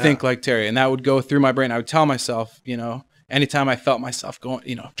 Yeah. Think like Terry. And that would go through my brain. I would tell myself, anytime I felt myself going,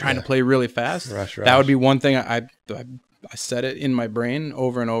 trying to play really fast, that would be one thing I said it in my brain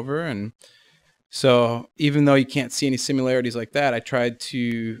over and over. And so even though you can't see any similarities like that, I tried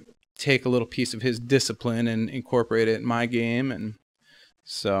to take a little piece of his discipline and incorporate it in my game. And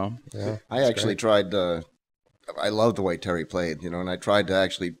so I actually tried I love the way Terry played, and I tried to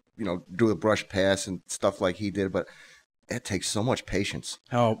actually, do a brush pass and stuff like he did, but it takes so much patience.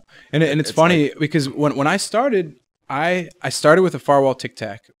 Oh, and it's funny because when I started, I started with a far wall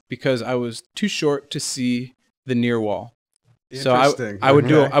tic-tac because I was too short to see the near wall. So I would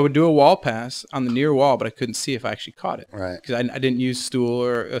do a wall pass on the near wall, but I couldn't see if I actually caught it. Right. Because I didn't use a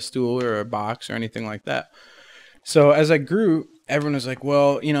stool or a box or anything like that. So as I grew, everyone was like,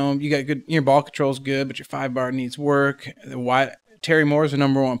 well, you got good, your ball control's good, but your 5-bar needs work. Why Terry Moore's the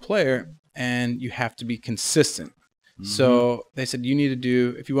 #1 player. and you have to be consistent. So they said, you need to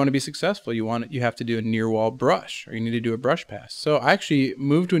do, if you want to be successful, you have to do a near wall brush, or you need to do a brush pass. So I actually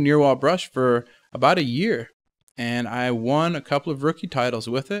moved to a near wall brush for about a year, and I won a couple of rookie titles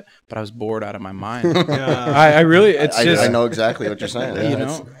with it, but I was bored out of my mind. I really, I know exactly what you're saying. You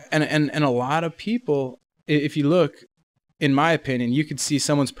know, and a lot of people, if you look, in my opinion, you could see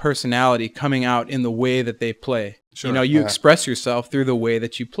someone's personality coming out in the way that they play. Sure. You know, you express yourself through the way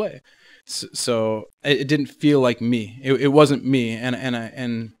that you play. So it didn't feel like me. It wasn't me.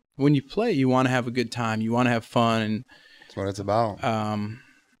 And when you play, you want to have a good time. You want to have fun. And that's what it's about.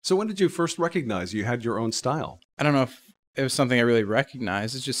 So when did you first recognize you had your own style? I don't know if it was something I really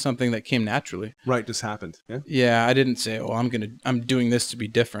recognized. It's just something that came naturally. Right, just happened. Yeah. Yeah, I didn't say, "Oh, I'm doing this to be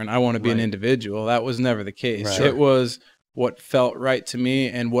different. I want to be an individual." That was never the case. Right. It was what felt right to me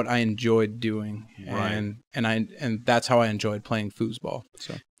and what I enjoyed doing, and that's how I enjoyed playing foosball.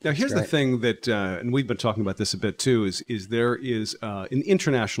 So now here's the thing that, and we've been talking about this a bit too, is there is an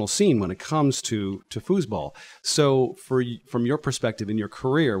international scene when it comes to foosball. So from your perspective in your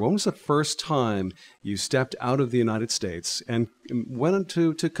career, when was the first time you stepped out of the United States and went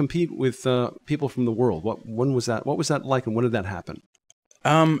to compete with people from the world? When was that? What was that like, and when did that happen?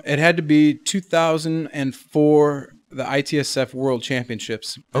 It had to be 2004. The ITSF World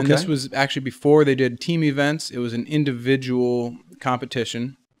Championships. And this was actually before they did team events. It was an individual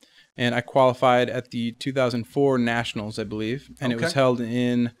competition. And I qualified at the 2004 Nationals, I believe. And it was held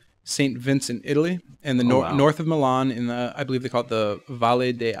in St. Vincent, Italy, in the north of Milan, in the, I believe they call it the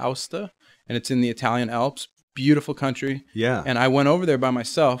Valle d'Aosta. And it's in the Italian Alps. Beautiful country. Yeah. And I went over there by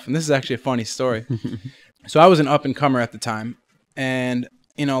myself. And this is actually a funny story. So I was an up-and-comer at the time. And,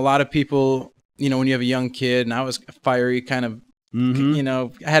 you know, a lot of people... You know, when you have a young kid, and I was fiery, kind of, you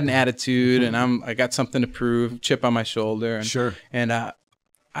know, I had an attitude, and I got something to prove, chip on my shoulder. And, and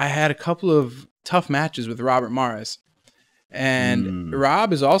I had a couple of tough matches with Robert Mares. And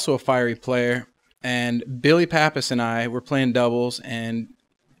Rob is also a fiery player. And Billy Pappas and I were playing doubles, and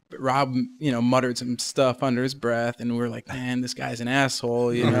Rob, you know, muttered some stuff under his breath, and we were like, "Man, this guy's an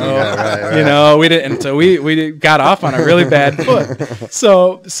asshole," you know. You know, we didn't. And so we got off on a really bad foot.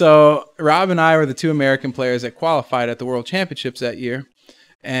 So Rob and I were the two American players that qualified at the World Championships that year,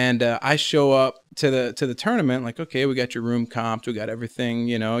 and I show up to the tournament like, okay, we got your room comped, we got everything,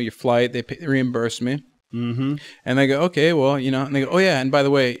 you know, your flight, they reimbursed me, and they go, okay, well, you know, and they go, oh yeah, and by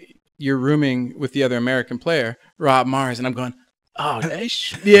the way, you're rooming with the other American player, Rob Mares, and I'm going, oh,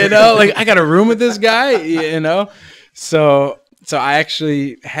 you know, like I got a room with this guy, you know? So I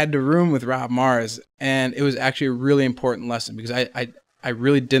actually had to room with Rob Mares, and it was actually a really important lesson because I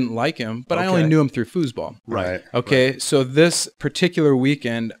really didn't like him, but I only knew him through foosball. Right. Okay. Right. So this particular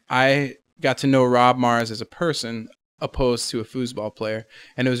weekend, I got to know Rob Mares as a person opposed to a foosball player.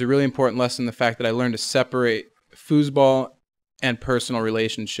 And it was a really important lesson, the fact that I learned to separate foosball and personal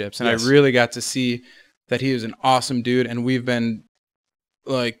relationships. And I really got to see that he was an awesome dude, and we've been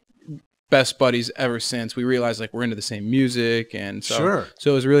like best buddies ever since. We realized like we're into the same music, and so it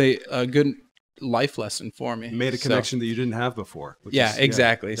was really a good life lesson for me. Made a connection that you didn't have before.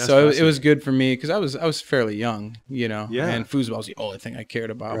 Exactly. So it was good for me because I was fairly young, you know. Yeah. And foosball was the only thing I cared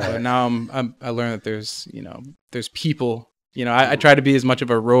about. Right. But now I learned that there's people. You know, I try to be as much of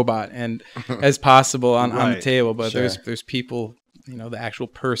a robot and as possible on the table, but there's people. You know, the actual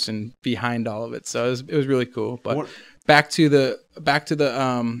person behind all of it. So it was really cool. But back to the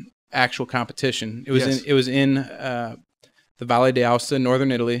actual competition. It was in the Valle d'Aosta,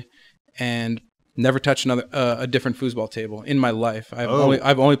 northern Italy, and never touched a different foosball table in my life.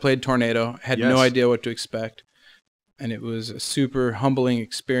 I've only played Tornado. Had no idea what to expect, and it was a super humbling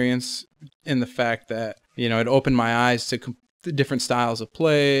experience in the fact that, you know, it opened my eyes to the different styles of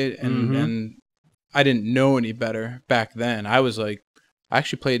play, and I didn't know any better back then. I was like, I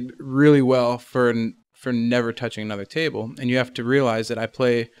actually played really well for never touching another table. And you have to realize that I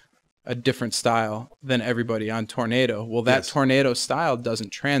play a different style than everybody on Tornado. Well, that Tornado style doesn't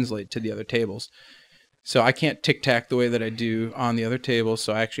translate to the other tables. So I can't tic-tac the way that I do on the other tables.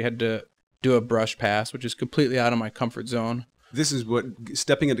 So I actually had to do a brush pass, which is completely out of my comfort zone. This is what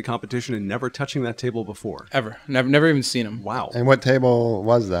stepping into competition and never touching that table before. Ever. Never even seen them. Wow. And what table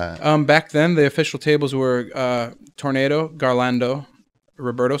was that? Back then, the official tables were Tornado, Garlando,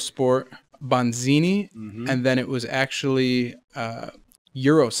 Roberto Sport, Bonzini, and then it was actually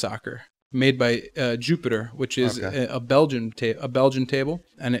Euro Soccer, made by Jupiter, which is a Belgian table,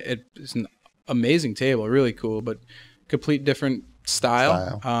 and it's an amazing table, really cool, but complete different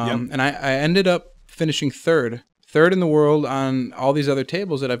style. And I ended up finishing third third in the world on all these other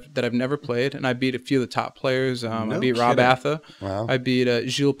tables that I've never played, and I beat a few of the top players. I beat Rob Atha. Wow. I beat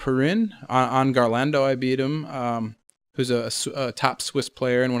Gilles Perrin on Garlando. I beat him, who's a top Swiss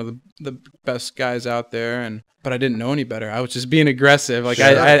player and one of the best guys out there. But I didn't know any better. I was just being aggressive. Like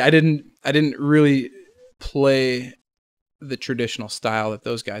sure. I didn't really play the traditional style that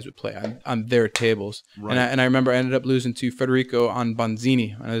those guys would play on their tables. Right. And I remember I ended up losing to Federico on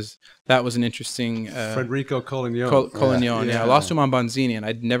Bonzini. That was an interesting... Federico Collignon. Yeah. I lost to him on Bonzini, and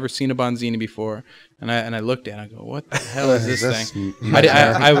I'd never seen a Bonzini before. And I looked at it, and I go, what the hell is this thing?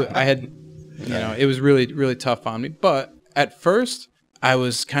 I had, it was really, really tough on me. But at first... I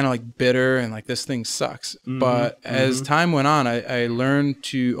was kind of like bitter and like this thing sucks. But as time went on, I learned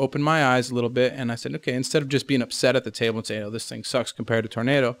to open my eyes a little bit, and I said, okay, instead of just being upset at the table and saying, oh, this thing sucks compared to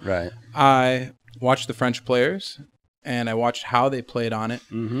Tornado, right? I watched the French players, and I watched how they played on it,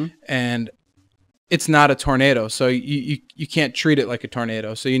 and it's not a Tornado, so you can't treat it like a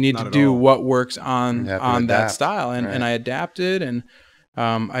Tornado. So you need to do what works on that style, and I adapted and.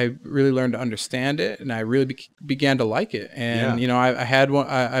 I really learned to understand it, and I really began to like it. And I had one.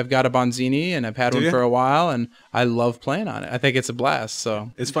 I've got a Bonzini, and I've had one for a while, and I love playing on it. I think it's a blast.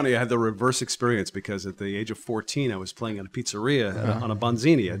 So it's funny. I had the reverse experience because at the age of 14, I was playing at a pizzeria on a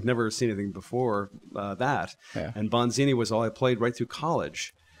Bonzini. I'd never seen anything before that, and Bonzini was all I played right through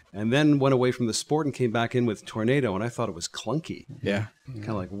college. And then went away from the sport and came back in with Tornado, and I thought it was clunky. Yeah. Kind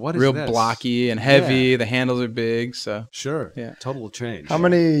of like, what is real this? Blocky and heavy. Yeah. The handles are big. So sure. Yeah. Total change. How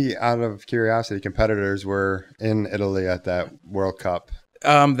many, out of curiosity, competitors were in Italy at that World Cup?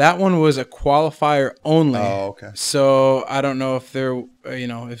 That one was a qualifier only. Oh, okay. So I don't know if there,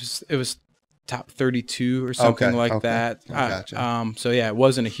 it was top 32 or something like that. Gotcha. So yeah, it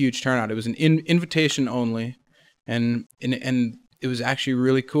wasn't a huge turnout. It was an invitation only, and it was actually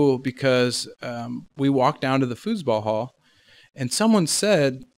really cool because we walked down to the foosball hall, and someone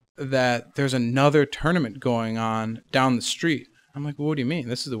said that there's another tournament going on down the street. I'm like, well, what do you mean?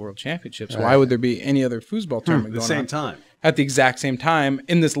 This is the World Championships. Why would there be any other foosball tournament going on? At the same time. At the exact same time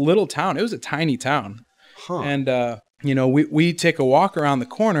in this little town. It was a tiny town. And, we take a walk around the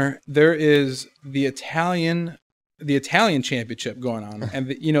corner. There is the Italian championship going on. And,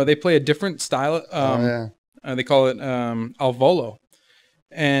 they play a different style. They call it al volo.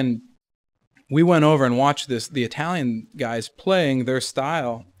 And we went over and watched the Italian guys playing their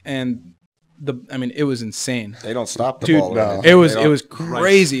style, and it was insane. They don't stop the ball. No. It was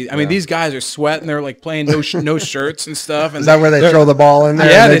crazy. I mean, these guys are sweating. They're like playing no shirts and stuff. And is that where they throw the ball in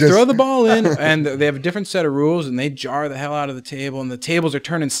there? Yeah, they throw the ball in, and they have a different set of rules, and they jar the hell out of the table, and the tables are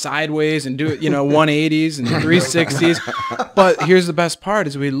turning sideways and do it, 180s and 360s. But here's the best part: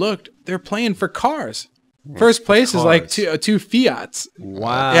 is we looked, they're playing for cars. First place is like two Fiats.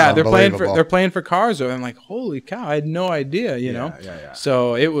 Wow. Yeah, they're playing for cars. So I'm like, holy cow, I had no idea, Yeah.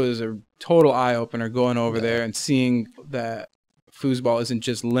 So it was a total eye opener going over there and seeing that foosball isn't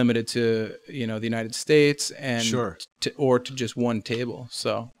just limited to, the United States and to just one table.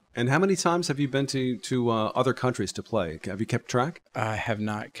 So. And how many times have you been to other countries to play? Have you kept track? I have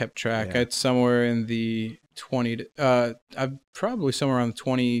not kept track. Yeah. It's somewhere in the 20 I'm probably somewhere around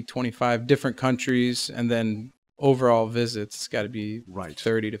 20, 25 different countries, and then overall visits, it's got to be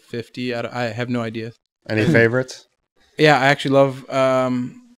 30 to 50. I have no idea. Any favorites? Yeah, I actually love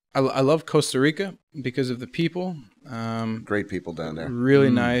I love Costa Rica because of the people. Great people down there. Really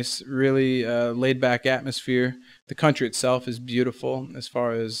nice, really laid back atmosphere. The country itself is beautiful as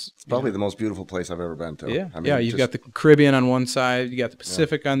far as... It's probably the most beautiful place I've ever been to. Yeah, you've got the Caribbean on one side, you got the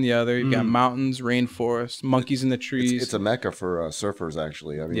Pacific on the other, you've got mountains, rainforests, monkeys in the trees. It's a mecca for surfers,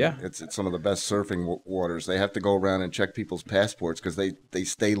 actually. I mean, it's some of the best surfing waters. They have to go around and check people's passports because they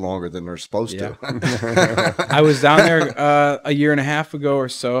stay longer than they're supposed to. I was down there a year and a half ago or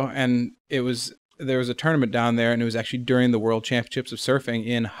so, and there was a tournament down there, and it was actually during the World Championships of Surfing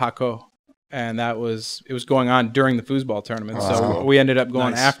in Hako. And it was going on during the foosball tournament. Wow. So we ended up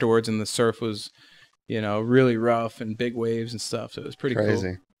going afterwards, and the surf was, really rough and big waves and stuff. So it was pretty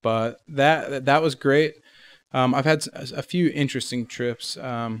cool. But that was great. I've had a few interesting trips.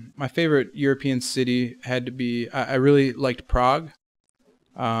 My favorite European city had to be, I really liked Prague.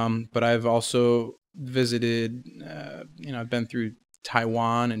 But I've also visited, I've been through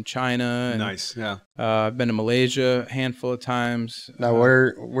Taiwan and China. And, nice, yeah. I've been to Malaysia a handful of times. Now,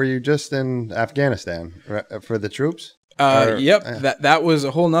 were you just in Afghanistan for the troops? Yep. That was a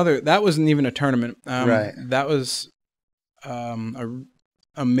whole nother. That wasn't even a tournament. Right. That was a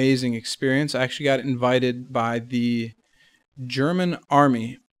amazing experience. I actually got invited by the German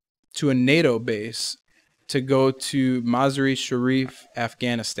army to a NATO base to go to Mazar-e Sharif,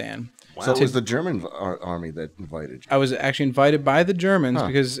 Afghanistan. Wow. So it was the German army that invited you? I was actually invited by the Germans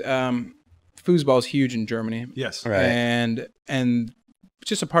because foosball is huge in Germany. Yes. Right. And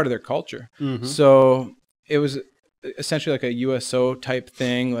just a part of their culture. So it was essentially like a USO type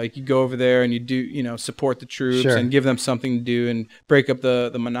thing. Like you go over there and you do, support the troops and give them something to do and break up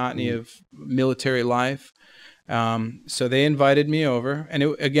the monotony of military life. So they invited me over, and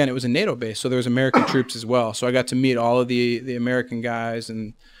it was a NATO base. So there was American troops as well. So I got to meet all of the American guys,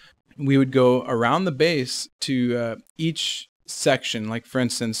 and we would go around the base to each section. Like for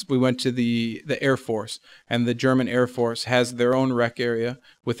instance, we went to the Air Force, and the German Air Force has their own rec area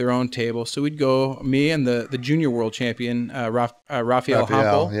with their own table. So we'd go, me and the junior world champion Raphael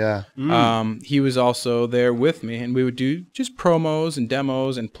Hampel. Yeah. He was also there with me, and we would do just promos and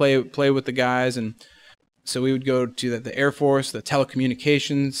demos and play with the guys. And so we would go to the Air Force, the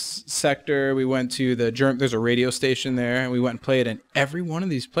telecommunications sector. We went to there's a radio station there, and we went and played. And every one of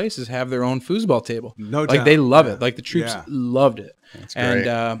these places have their own foosball table. No doubt. Like they love it. Like the troops loved it. That's great.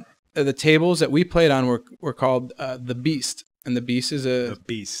 And the tables that we played on were called the Beast. And the Beast is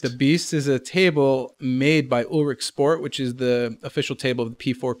The Beast is a table made by Ulrich Sport, which is the official table of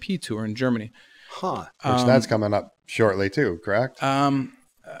the P4P Tour in Germany. Huh. Which that's coming up shortly too, correct?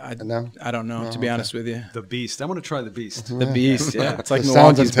 I don't know, to be honest with you. The Beast. I want to try the Beast. The Beast, yeah. It's like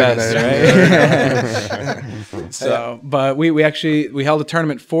Milwaukee's best, right? So, but we held a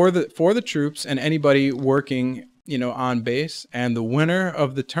tournament for the troops and anybody working, on base, and the winner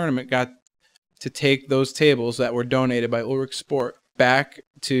of the tournament got to take those tables that were donated by Ulrich Sport back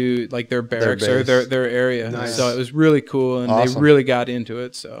to like their barracks or their area. Nice. So it was really cool, and they really got into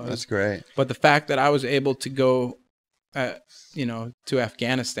it. So that's great. But the fact that I was able to go to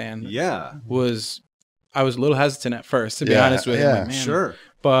Afghanistan I was a little hesitant at first, to be honest with you. Yeah, like, man. Sure.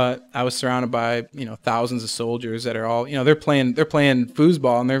 But I was surrounded by, thousands of soldiers that are all, they're playing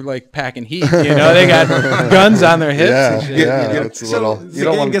foosball, and they're like packing heat, they got guns on their hips. Yeah, and shit. it's a little, you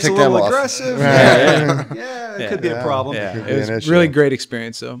don't want to kick them off. Aggressive. Right. It could be a problem. Yeah, Could be it was an a issue. really great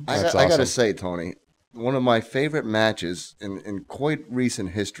experience, though. I got to say, Tony, one of my favorite matches in quite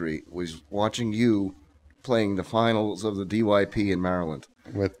recent history was watching you playing the finals of the DYP in Maryland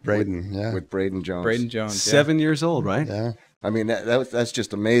with Braden, with Braden Jones. Braden Jones, 7 years old, right? Yeah. I mean, that's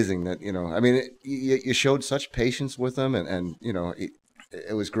just amazing that, you showed such patience with him, and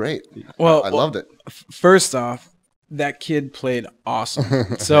it was great. Well, I loved it. First off, that kid played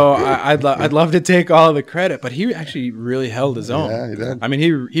awesome. So I'd love to take all of the credit, but he actually really held his own. Yeah, he did. I mean,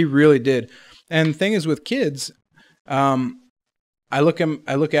 he really did. And the thing is with kids, I look at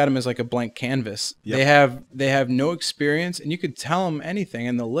them as like a blank canvas. Yep. They have no experience, and you could tell them anything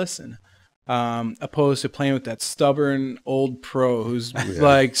and they'll listen. Opposed to playing with that stubborn old pro who's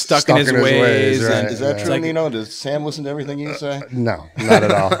like stuck in his ways. Right. And is that true, like, Nino? Does Sam listen to everything you say? No, not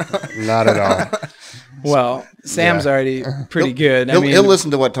at all. Not at all. Well, Sam's already pretty good. He'll listen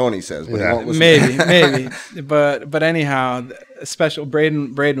to what Tony says, but he won't listen. Maybe. But anyhow, special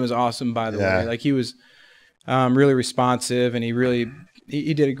Braden was awesome, by the way. Like he was really responsive, and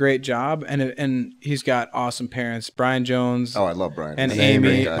he did a great job, and he's got awesome parents. Brian Jones, I love Brian, and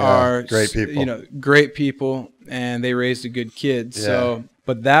Amy are great people. Great people, and they raised a good kid. Yeah. So,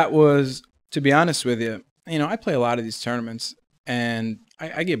 but that was, to be honest with you, I play a lot of these tournaments, and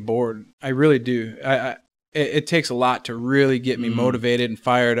I get bored. I really do. It takes a lot to really get me motivated and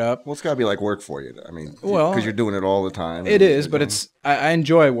fired up. Well, it's got to be like work for you. I mean, well, because you're doing it all the time. It is, but I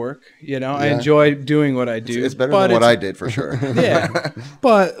enjoy work. I enjoy doing what I do. It's better than what I did, for sure. Yeah,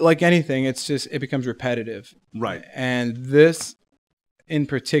 but like anything, it becomes repetitive. Right. And this, in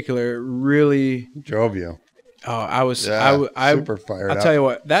particular, really drove you. Oh, I was super fired up. I'll tell you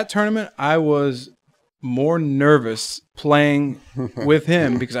what, that tournament, I was more nervous playing with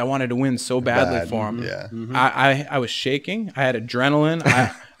him because I wanted to win so badly for him. Yeah. Mm-hmm. I was shaking. I had adrenaline.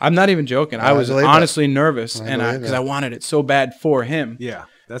 I'm not even joking. I was honestly nervous, because I wanted it so bad for him. Yeah,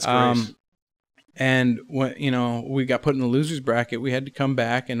 that's great. And when we got put in the losers bracket, we had to come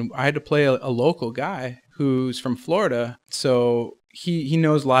back, and I had to play a local guy who's from Florida. So he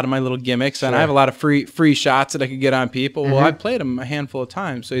knows a lot of my little gimmicks, and I have a lot of free shots that I could get on people. Well, I played him a handful of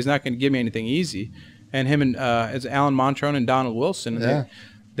times, so he's not going to give me anything easy. And him and it's Alan Montrone and Donald Wilson. And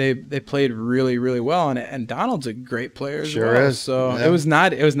they played really, really well, and Donald's a great player as well. Is. So it was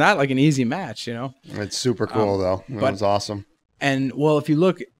not like an easy match, It's super cool though. It was awesome. And well, if you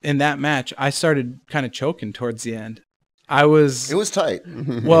look in that match, I started kind of choking towards the end. It was tight.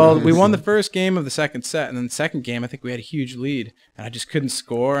 Well, we won the first game of the second set, and then the second game, I think we had a huge lead, and I just couldn't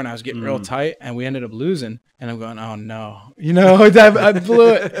score, and I was getting real tight, and we ended up losing. And I'm going, oh no, I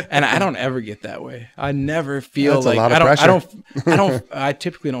blew it, and I don't ever get that way. I never feel like I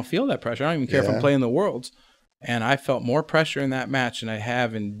typically don't feel that pressure. I don't even care if I'm playing the Worlds, and I felt more pressure in that match than I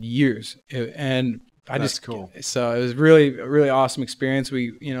have in years, That's cool. So it was really, really awesome experience.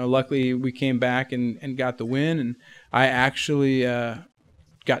 We, luckily we came back and got the win, and I actually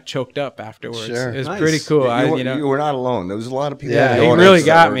got choked up afterwards. Sure. It was pretty cool. You were not alone. There was a lot of people. Yeah, it really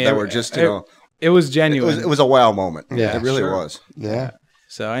got me. That were just, it was genuine. It was a wow moment. Yeah, it really was. Yeah.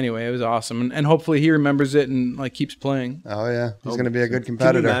 So anyway, it was awesome, and hopefully he remembers it and keeps playing. Oh yeah, he's going to be a good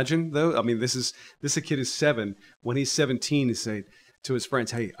competitor. Can you imagine though? I mean, this kid is 7. When he's 17, he's saying to his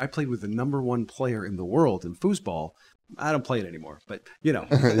friends, "Hey, I played with the #1 player in the world in foosball. I don't play it anymore, but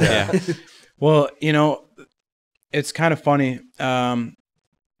yeah. Well, it's kind of funny.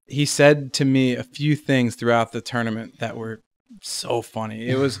 He said to me a few things throughout the tournament that were so funny.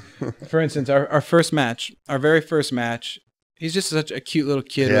 It was, for instance, our very first match. He's just such a cute little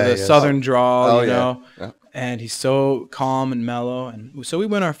kid with a southern drawl, Yeah. and he's so calm and mellow. And so we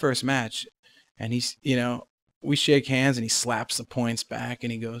win our first match, and he's, we shake hands, and he slaps the points back,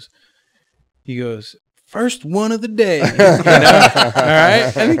 and he goes, first one of the day, all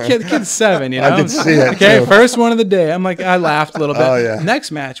right? And the kid's 7, I can see it. Okay, too. First one of the day. I'm like, I laughed a little bit. Oh, yeah.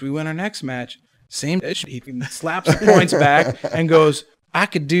 Next match, we win our next match. Same issue. He slaps the points back and goes, I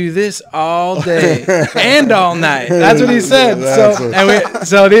could do this all day and all night. That's what he said.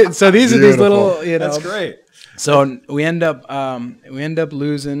 So these are these little, That's great. So we end up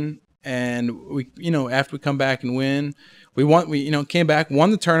losing, and we, after we come back and win, we came back,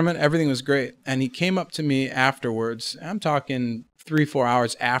 won the tournament, everything was great. And he came up to me afterwards. I'm talking 3-4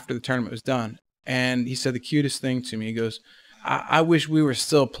 hours after the tournament was done, and he said the cutest thing to me. He goes, I wish we were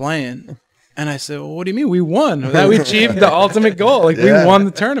still playing. And I said, well, what do you mean? We won. That we achieved the ultimate goal. We won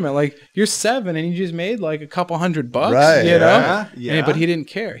the tournament. You're 7 and you just made a couple $100, right, you know? Yeah. But he didn't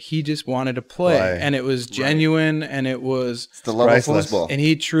care. He just wanted to play. And it was genuine, and it was It's the love of foosball. And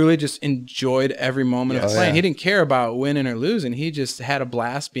he truly just enjoyed every moment of playing. He didn't care about winning or losing. He just had a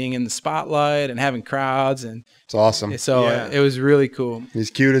blast being in the spotlight and having crowds. And it's awesome. So it was really cool. He's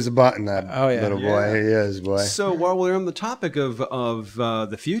cute as a button, that little boy. He is, boy. So while we're on the topic of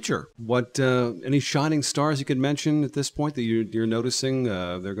the future, what any shining stars you could mention at this point that you're noticing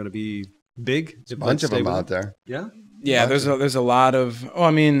they're going to be big? There's a bunch of them out there. Yeah. Yeah, there's a lot of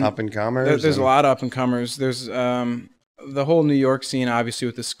up and comers. There's a lot of up and comers. There's the whole New York scene, obviously,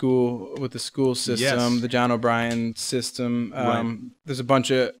 with the school system, the John O'Brien system. There's a bunch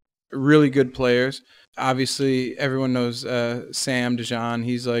of really good players. Obviously, everyone knows Sam DiJohn.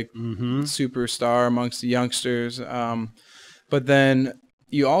 He's superstar amongst the youngsters. But then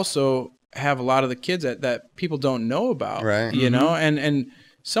you also have a lot of the kids that people don't know about, right? And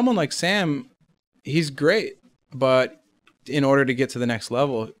someone like Sam, he's great, but in order to get to the next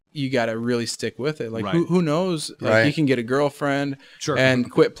level, you got to really stick with it. Who knows? You can get a girlfriend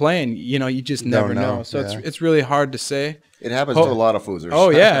and quit playing. You just never know. So it's really hard to say. It happens to a lot of foosers. Oh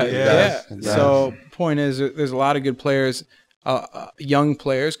yeah, It does. So point is, there's a lot of good players. Young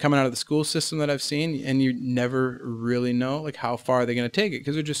players coming out of the school system that I've seen, and you never really know how far they're going to take it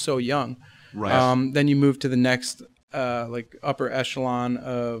because they're just so young. Right. Then you move to the next upper echelon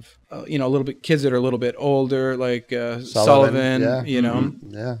of a little bit kids that are a little bit older, like Sullivan.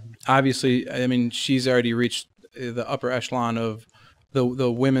 Yeah. Obviously, I mean, she's already reached the upper echelon of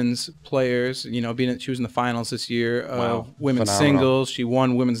the women's players. She was in the finals this year of women's singles. She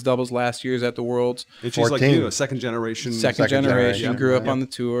won women's doubles last year's at the Worlds. And she's 14. Like you, a second generation. Second generation, grew up on the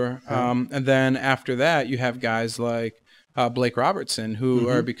tour. And then after that, you have guys like Blake Robertson, who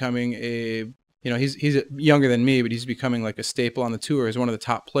are becoming he's younger than me, but he's becoming a staple on the tour. He's one of the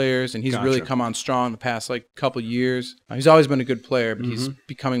top players, and he's really come on strong the past couple years. He's always been a good player, but he's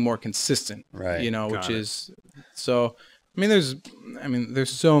becoming more consistent. Right. Which is so. There's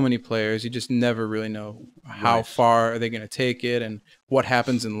so many players. You just never really know how far are they going to take it and what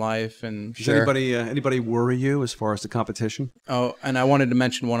happens in life. And does anybody worry you as far as the competition? Oh, and I wanted to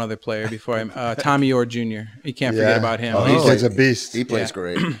mention one other player before Tommy Orr Jr. You can't forget about him. He's a beast. He plays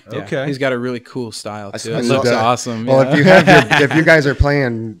great. Okay. He's got a really cool style too. It looks awesome. Well, if you guys are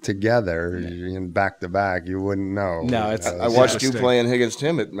playing together back to back, you wouldn't know. No, it's. I watched you playing against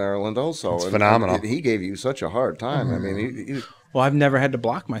him at Maryland also. It's phenomenal. He gave you such a hard time. I mean, well, I've never had to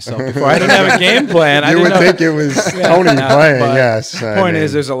block myself before. I didn't have a game plan. You would think it was Tony playing, yes. The point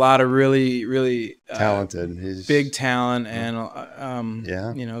is, there's a lot of really, really talented, big talent, and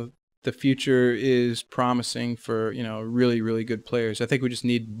the future is promising for, really, really good players. I think we just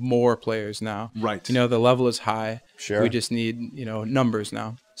need more players now. Right. The level is high. Sure. We just need, numbers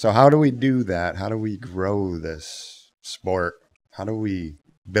now. So how do we do that? How do we grow this sport? How do we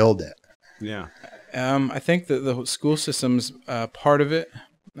build it? Yeah. I think that the school system's part of it.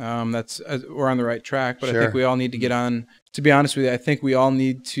 That's we're on the right track, but I think we all need to get on. To be honest with you, I think we all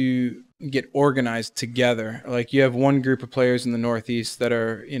need to get organized together. Like you have one group of players in the Northeast that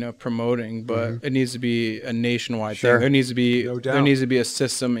are promoting, but it needs to be a nationwide thing. There needs to be a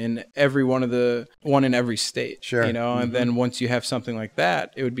system in every one in every state. And then once you have something like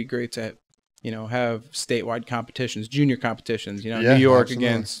that, it would be great to have statewide competitions, junior competitions, New York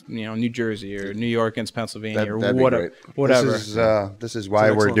against, New Jersey, or New York against Pennsylvania, or whatever. This is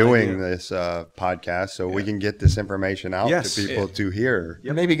why we're doing this podcast, so we can get this information out to people to hear.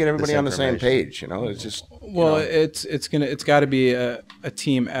 Maybe get everybody on the same page. It's just it's got to be a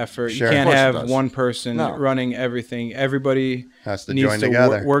team effort. You can't have one person running everything. Everybody has to needs join to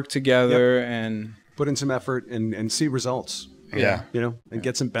together, work together, and put in some effort and see results. And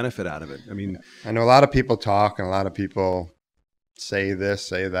get some benefit out of it. I mean, I know a lot of people talk and a lot of people say this,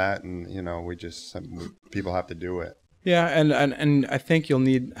 say that, and people have to do it. Yeah, and I think you'll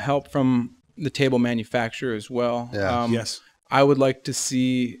need help from the table manufacturer as well. Yes. I would like to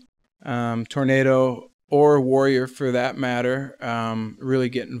see Tornado or Warrior, for that matter, really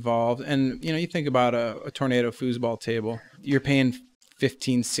get involved. And you think about a Tornado foosball table, you're paying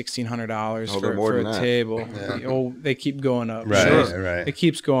 $1,600 for a table. They keep going up. Right. It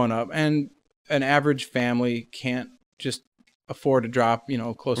keeps going up, and an average family can't just afford to drop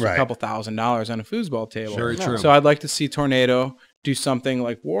close to a couple $1,000s on a foosball table. Very true. So I'd like to see Tornado do something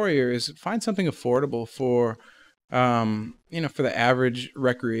like Warriors, find something affordable for for the average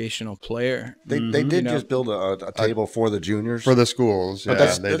recreational player. They did just build a table for the juniors, for the schools, but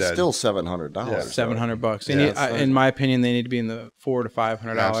that's still $700. $700. In my opinion, they need to be in the $400 to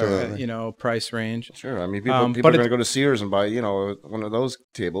 $500 price range. Sure, I mean people are going to go to Sears and buy one of those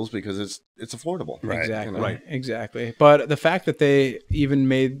tables because it's affordable. Right. Exactly. But the fact that they even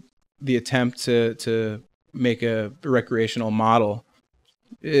made the attempt to make a recreational model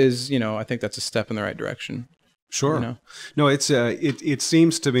is, I think that's a step in the right direction. Sure. No, it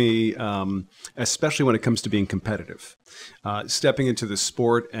seems to me, especially when it comes to being competitive, stepping into the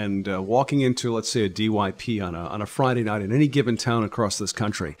sport and walking into, let's say, a DYP on a Friday night in any given town across this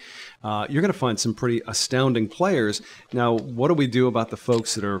country, you're going to find some pretty astounding players. Now, what do we do about the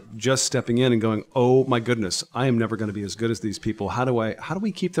folks that are just stepping in and going, oh my goodness, I am never going to be as good as these people? How do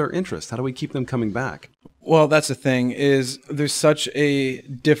we keep their interest? How do we keep them coming back? Well, that's the thing, is there's such a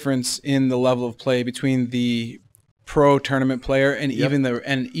difference in the level of play between the pro tournament player and even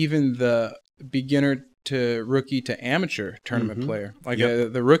the beginner to rookie to amateur tournament player. Like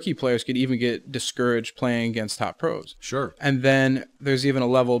the rookie players could even get discouraged playing against top pros. Sure. And then there's even a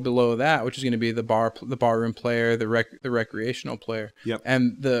level below that, which is going to be the barroom player, the recreational player. Yep.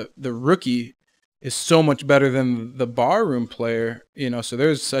 And the rookie is so much better than the barroom player, so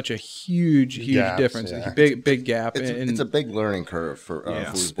there's such a huge difference, a big gap. It's a big learning curve for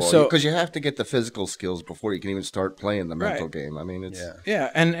foosball, because you have to get the physical skills before you can even start playing the mental game. I mean, it's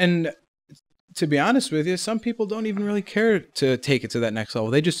and to be honest with you, some people don't even really care to take it to that next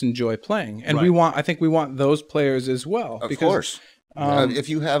level. They just enjoy playing, and I think we want those players as well. Of course, if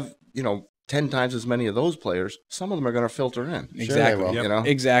you have 10 times as many of those players, some of them are going to filter in. Exactly.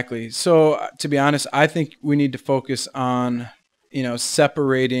 Exactly. So to be honest, I think we need to focus on,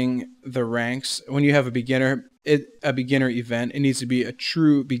 separating the ranks. When you have a beginner event, it needs to be a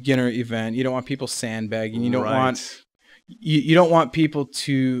true beginner event. You don't want people sandbagging. You don't want people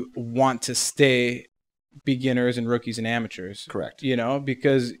to want to stay beginners and rookies and amateurs. Correct.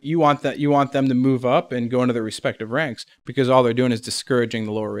 Because you want them to move up and go into their respective ranks, because all they're doing is discouraging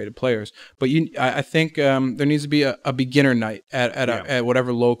the lower rated players. But I think there needs to be a beginner night at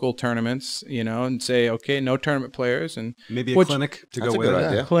whatever local tournaments, and say, okay, no tournament players, and maybe a clinic to go with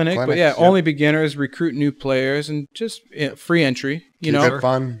it. Clinic, but only beginners, recruit new players, and just free entry. Keep it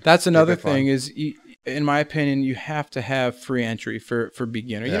fun. That's another thing is. In my opinion, you have to have free entry for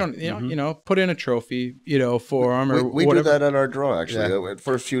beginner. You don't, put in a trophy, for them or we whatever. do that at our draw. Actually, the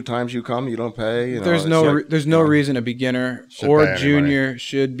first few times you come, you don't pay. There's no reason a beginner or junior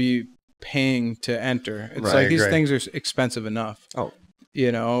should be paying to enter. It's like these things are expensive enough. Oh,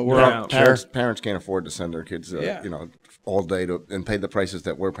 parents can't afford to send their kids, all day and pay the prices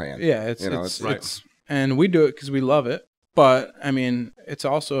that we're paying. Yeah, it's and we do it because we love it. But I mean, it's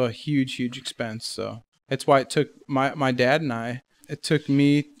also a huge expense. So it's why it took my dad and I. It took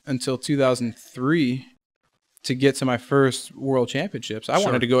me until 2003 to get to my first World Championships. I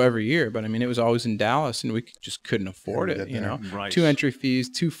wanted to go every year, but I mean, it was always in Dallas, and we just couldn't afford it. You know, 2 entry fees,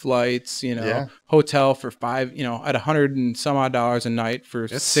 2 flights. You know, hotel for 5. You know, at $100 and some odd a night for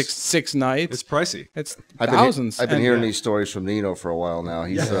six nights. It's pricey. It's thousands. I've been hearing these stories from Nino for a while now.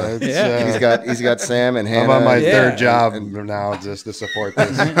 He's he's got Sam and Hannah. I'm on my third job now just to support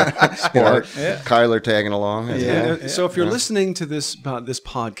this sport. Kyler tagging along. So if you're listening to this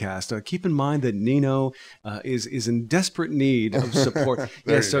podcast, keep in mind that Nino is in desperate need of support.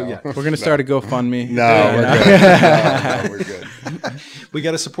 We're going to start a GoFundMe. No, we're good. We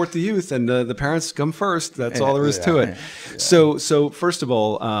got to support the youth, and the parents come first. That's all there is to it. So first of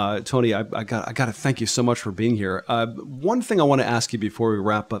all, Tony, I got to thank you so much for being here. One thing I want to ask you before we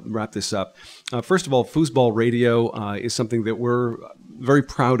wrap this up. First of all, Foosball Radio is something that we're very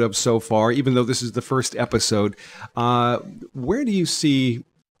proud of so far, even though this is the first episode. Where do you see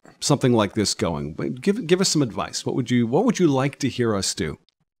something like this going? Give us some advice. What would you like to hear us do?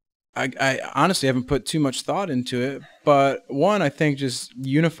 I honestly haven't put too much thought into it, but one, I think just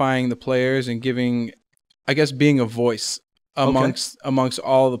unifying the players and being a voice amongst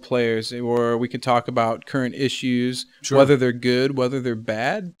all the players, where we can talk about current issues, whether they're good, whether they're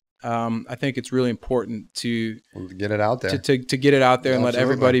bad. I think it's really important to get it out there, to get it out there and let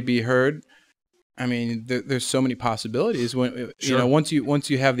everybody be heard. I mean, there's so many possibilities when you know, once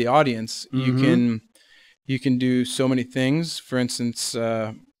you have the audience, you can do so many things. For instance,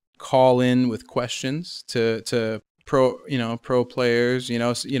 call in with questions to pro players.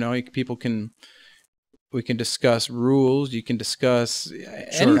 We can discuss rules. You can discuss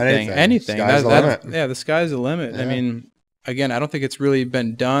anything. The sky's the limit. I mean, again, I don't think it's really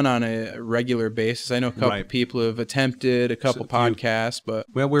been done on a regular basis. I know a couple people have attempted a couple podcasts, but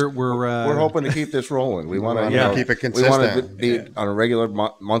we're hoping to keep this rolling. We want to keep it consistent. We want to be on a regular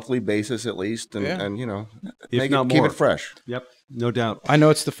monthly basis at least, and keep it fresh. Yep. No doubt. I know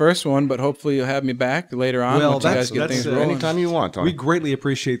it's the first one, but hopefully you'll have me back later on once you guys get things rolling. Anytime you want, Tony. We greatly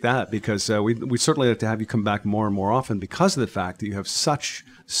appreciate that, because we certainly like to have you come back more and more often, because of the fact that you have such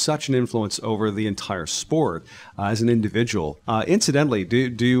an influence over the entire sport as an individual. Incidentally,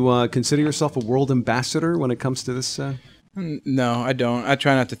 do you consider yourself a world ambassador when it comes to this? No, I don't. I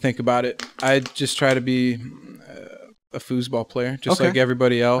try not to think about it. I just try to be a foosball player, just like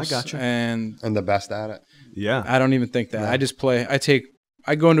everybody else. I gotcha. And the best at it. Yeah. I don't even think that. I just play.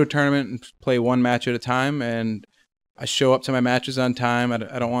 I go into a tournament and play one match at a time, and I show up to my matches on time. I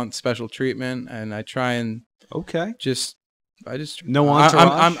don't want special treatment, and I try and no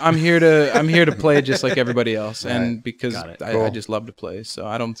entourage. I'm here to play just like everybody else, and because I just love to play, so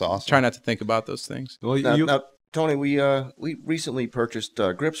I don't try not to think about those things. Well, now, Tony, we recently purchased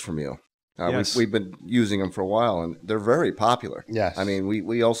grips from you. We've been using them for a while, and they're very popular. Yes. I mean,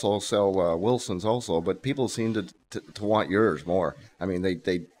 we also sell Wilson's also, but people seem to want yours more. I mean,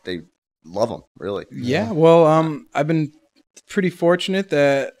 they love them, really. Yeah. Well, I've been pretty fortunate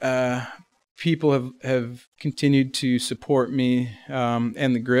that people have continued to support me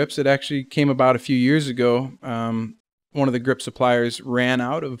and the grips. It actually came about a few years ago. One of the grip suppliers ran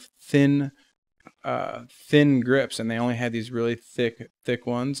out of thin grips, and they only had these really thick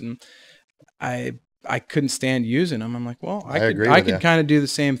ones, and I couldn't stand using them. I'm like, well, I could kind of do the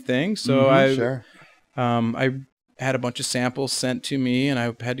same thing. So I had a bunch of samples sent to me, and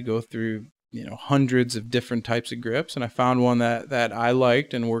I had to go through hundreds of different types of grips, and I found one that I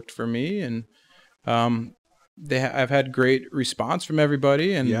liked and worked for me, and I've had great response from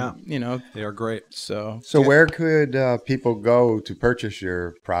everybody, and they are great. So where could people go to purchase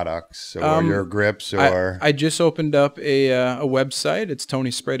your products or your grips? Or I just opened up a website. It's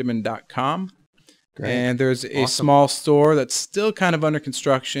TonySpredeman.com. Great. And there's a small store that's still kind of under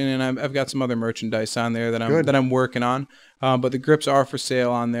construction, and I've got some other merchandise on there that I'm working on. But the grips are for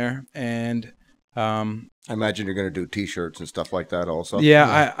sale on there, and I imagine you're going to do T-shirts and stuff like that also.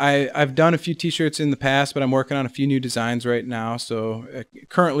 Yeah, I've done a few T-shirts in the past, but I'm working on a few new designs right now. So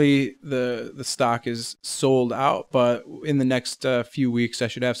currently the stock is sold out, but in the next few weeks I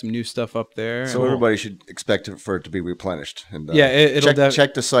should have some new stuff up there. So everybody should expect for it to be replenished. And it'll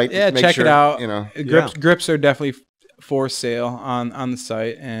check the site. Yeah, make check sure, it out. Grips are definitely for sale on the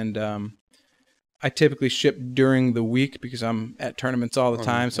site, and I typically ship during the week because I'm at tournaments all the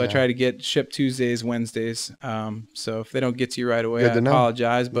time. So I try to get shipped Tuesdays, Wednesdays. So if they don't get to you right away, I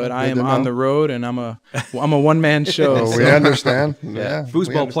apologize. But I am on the road, and I'm a one-man show. We understand.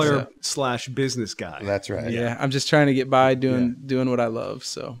 Foosball player / business guy. That's right. Yeah, I'm just trying to get by doing what I love.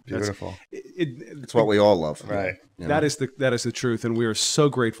 So beautiful. It's what we all love. Right. Yeah. That is the truth, and we are so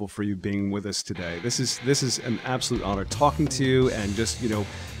grateful for you being with us today. This is an absolute honor talking to you, and just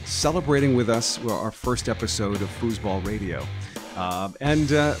celebrating with us our first episode of Foosball Radio.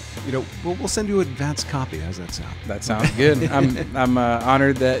 We'll send you an advance copy. How's that sound? That sounds good. I'm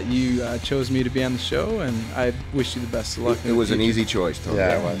honored that you chose me to be on the show, and I wish you the best of luck. It was an easy choice, Tony.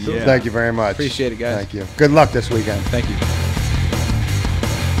 Yeah, it was. Yeah. Thank you very much. Appreciate it, guys. Thank you. Good luck this weekend. Thank you.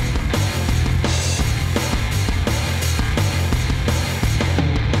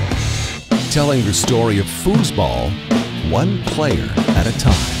 Telling the story of foosball, one player at a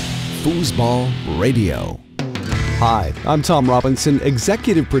time. Foosball Radio. Hi, I'm Tom Robinson,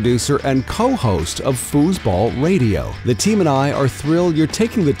 executive producer and co-host of Foosball Radio. The team and I are thrilled you're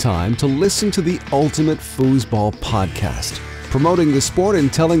taking the time to listen to the ultimate foosball podcast. Promoting the sport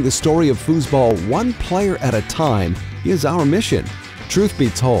and telling the story of foosball one player at a time is our mission. Truth be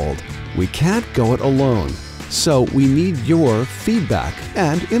told, we can't go it alone. So we need your feedback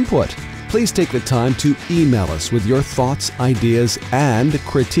and input. Please take the time to email us with your thoughts, ideas, and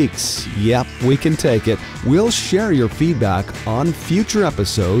critiques. Yep, we can take it. We'll share your feedback on future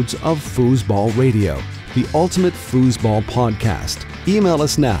episodes of Foosball Radio, the ultimate foosball podcast. Email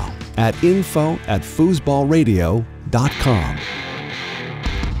us now at info@foosballradio.com.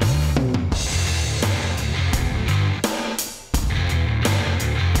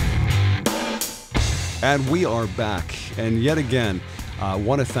 And we are back, and yet again, I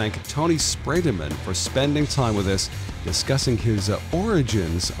want to thank Tony Spredeman for spending time with us discussing his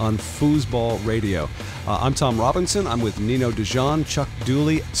origins on Foosball Radio. I'm Tom Robinson. I'm with Nino DiJohn, Chuck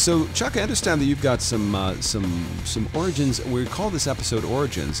Dooley. So, Chuck, I understand that you've got some origins. We call this episode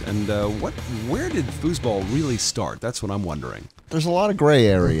Origins. And where did foosball really start? That's what I'm wondering. There's a lot of gray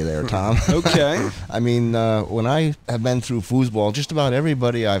area there, Tom. Okay. I mean, when I have been through foosball, just about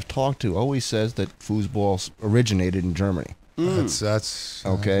everybody I've talked to always says that foosball originated in Germany. That's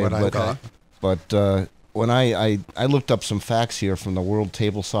okay, what I thought. But when I looked up some facts here from the World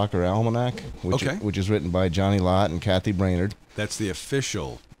Table Soccer Almanac, which is written by Johnny Lott and Kathy Brainerd. That's the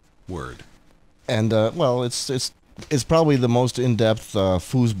official word. And it's probably the most in-depth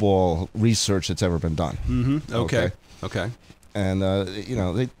foosball research that's ever been done. Mm-hmm. Okay. And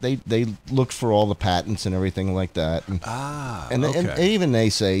they looked for all the patents and everything like that. And even they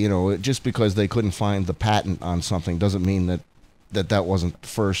say, just because they couldn't find the patent on something doesn't mean that wasn't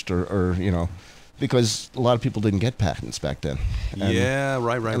first or because a lot of people didn't get patents back then. And,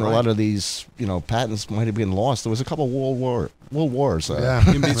 right. And a lot of these patents might have been lost. There was a couple of world wars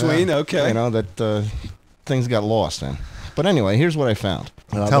in between. Okay, that things got lost then. But anyway, here's what I found.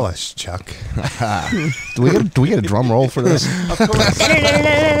 Tell us, Chuck. Do we get a drum roll for this? Of course.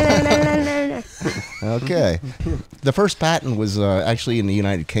 Okay. The first patent was actually in the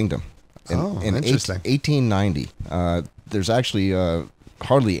United Kingdom. In interesting. 1890. There's actually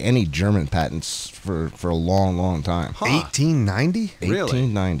hardly any German patents for a long, long time. 1890? Really?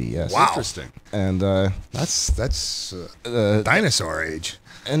 1890, yes. Wow. Interesting. And that's dinosaur age.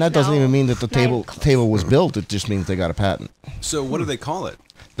 And that doesn't even mean that the table was built. It just means they got a patent. So what do they call it?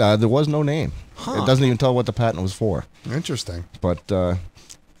 There was no name. It doesn't even tell what the patent was for. Interesting. But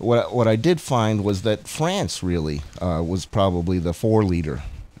what I did find was that France really was probably the foreleader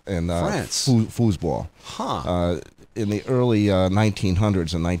in foosball. In the early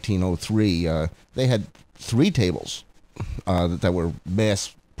 1900s and 1903, they had 3 tables that were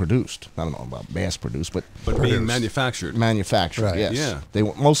mass produced. I don't know about mass produced, but being manufactured. Manufactured, right. yes.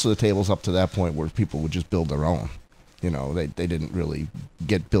 Yeah. Most of the tables up to that point were people would just build their own. They didn't really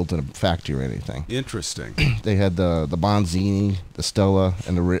get built in a factory or anything. Interesting. They had the Bonzini, the Stella,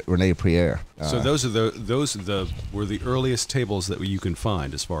 and the Rene Priere. So those were the earliest tables that you can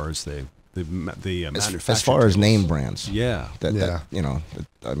find as far as the manufactured as far as tables. name brands. Yeah. I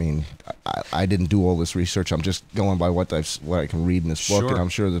mean, I didn't do all this research. I'm just going by what I can read in this book, and I'm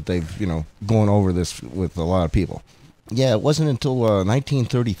sure that they've gone over this with a lot of people. Yeah, it wasn't until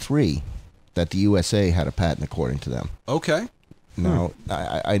 1933 that the USA had a patent, according to them. Okay. Now,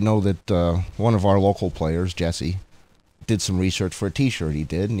 I know that one of our local players, Jesse, did some research for a T-shirt he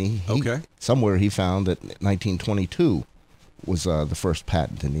did, and somewhere he found that 1922 was the first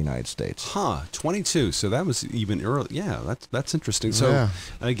patent in the United States. 22. So that was even early. Yeah, that's interesting. So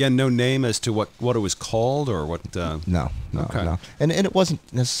again, no name as to what it was called or what. No. And it wasn't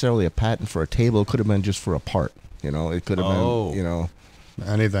necessarily a patent for a table. It could have been just for a part. It could have been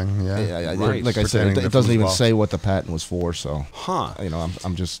anything. Yeah. Right. Like I said, it doesn't even say what the patent was for. So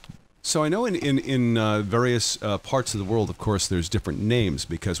I'm just. So I know in various parts of the world, of course, there's different names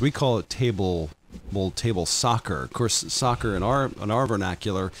because we call it table soccer. Of course, soccer in our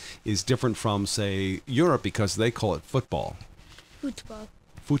vernacular is different from, say, Europe because they call it football.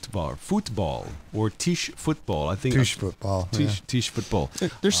 football, or tisch football. I think tisch football. Tisch football.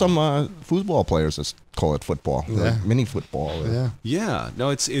 There's some foosball players that call it football, like mini football. Yeah. No,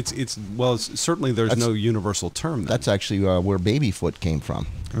 it's certainly there's no universal term. Then. That's actually where baby foot came from.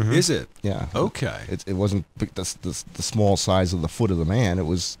 Mm-hmm. Is it? Yeah. Okay. It wasn't the small size of the foot of the man. It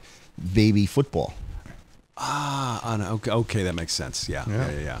was baby football. Okay, that makes sense. Yeah.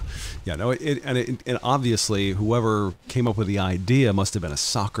 No, and obviously, whoever came up with the idea must have been a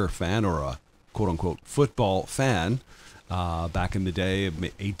soccer fan or a quote unquote football fan back in the day of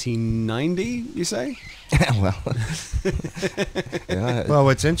 1890. You say? Well,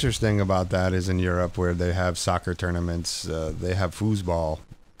 what's interesting about that is in Europe, where they have soccer tournaments, they have foosball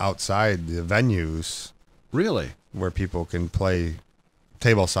outside the venues. Really? Where people can play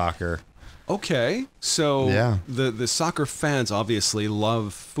table soccer. Okay, so the soccer fans obviously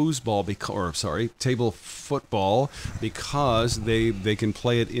love foosball table football because they can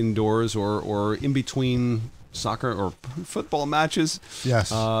play it indoors or in between soccer or football matches.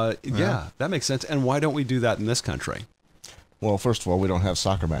 Yes. That makes sense. And why don't we do that in this country? Well, first of all, we don't have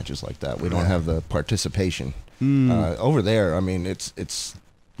soccer matches like that. We don't have the participation. Over there, I mean, it's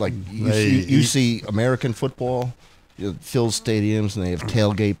like you see American football. Fill stadiums and they have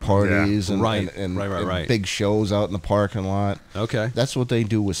tailgate parties and big shows out in the parking lot. Okay, that's what they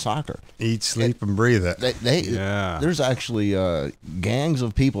do with soccer. Eat, sleep, and breathe it. There's actually gangs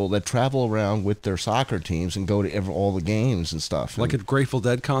of people that travel around with their soccer teams and go to all the games and stuff. Like a Grateful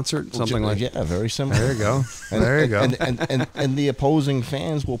Dead concert, something like that. Yeah, very similar. There you go. There you go. And the opposing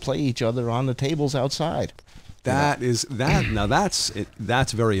fans will play each other on the tables outside. That's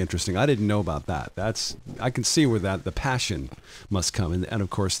very interesting. I didn't know about that. I can see where the passion must come, and of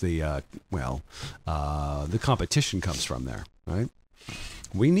course the competition comes from there, right?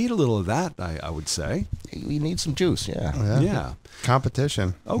 We need a little of that, I would say. We need some juice, yeah.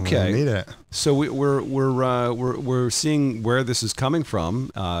 Competition. Okay, we need it. So we're seeing where this is coming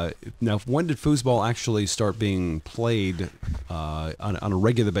from. Now, when did foosball actually start being played on a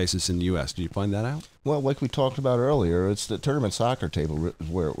regular basis in the U.S.? Did you find that out? Well, like we talked about earlier, it's the tournament soccer table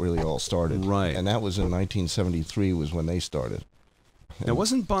where it really all started. Right. And that was in 1973 was when they started. Now,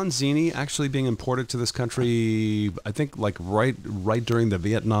 wasn't Bonzini actually being imported to this country, I think, like right during the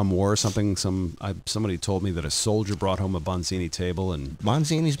Vietnam War or something? Somebody told me that a soldier brought home a Bonzini table. And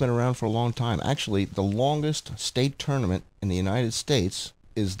Bonzini's been around for a long time. Actually, the longest state tournament in the United States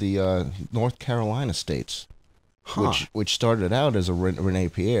is the North Carolina states, which started out as a Rene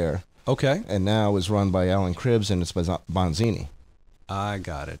Pierre. Okay. And now is run by Alan Cribbs, and it's by Bonzini. I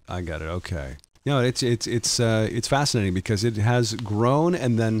got it. Okay. No, it's fascinating because it has grown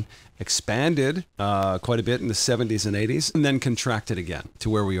and then expanded quite a bit in the 70s and 80s, and then contracted again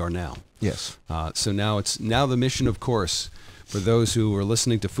to where we are now. Yes. So now the mission, of course, for those who are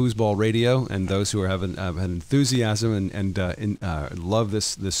listening to Foosball Radio and those who have an enthusiasm and love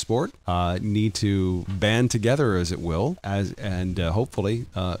this sport, need to band together, as it will, and hopefully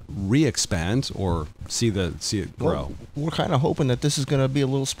re-expand or see it grow. Well, we're kind of hoping that this is going to be a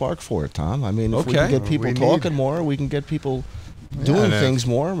little spark for it, Tom. I mean, if we can get people talking more, we can get people doing things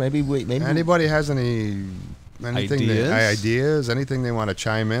more. Maybe anybody has ideas, anything they want to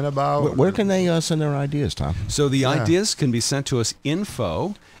chime in about? Where can they send their ideas, Tom? So the ideas can be sent to us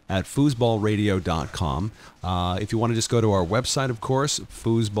info@foosballradio.com. If you want to just go to our website, of course,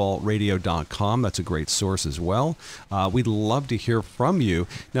 foosballradio.com. That's a great source as well. We'd love to hear from you.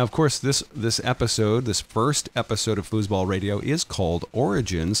 Now, of course, this first episode of Foosball Radio is called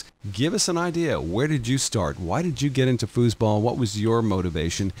Origins. Give us an idea. Where did you start? Why did you get into foosball? What was your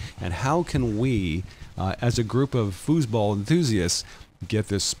motivation? And how can we, as a group of foosball enthusiasts, get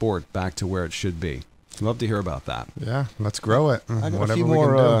this sport back to where it should be? Love to hear about that. Yeah, let's grow it. I got a few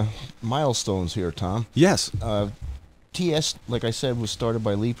more milestones here, Tom. Yes. TS, like I said, was started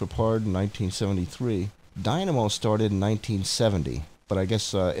by Lee Prepard in 1973. Dynamo started in 1970, but I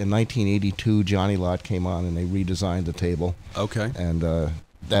guess in 1982, Johnny Lott came on and they redesigned the table. Okay. And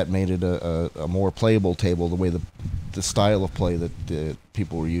that made it a more playable table, the way the style of play that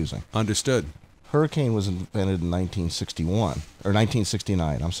people were using. Understood. Hurricane was invented in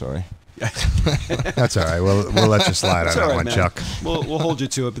 1969, I'm sorry. That's all right. We'll let you slide on that one, man. Chuck. We'll hold you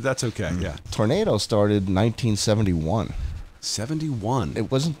to it, but that's okay. Yeah. Tornado started in 1971. 71.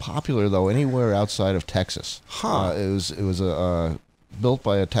 It wasn't popular though anywhere outside of Texas. It was built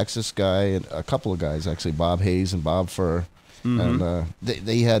by a Texas guy and a couple of guys actually, Bob Hayes and Bob Furr. Mm-hmm. And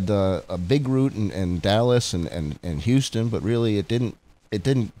they had a big route in Dallas and Houston, but really it didn't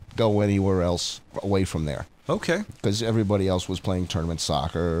go anywhere else away from there. Okay. Because everybody else was playing tournament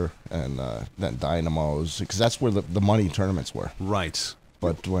soccer and then Dynamos, because that's where the money tournaments were. Right.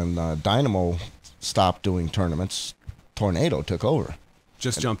 But when Dynamo stopped doing tournaments, Tornado took over.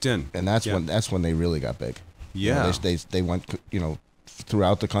 Jumped in, and that's when they really got big. Yeah, they went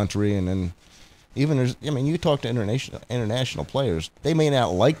throughout the country, and then even you talk to international players, they may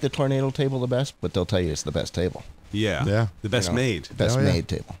not like the Tornado table the best, but they'll tell you it's the best table. Yeah, the best made, made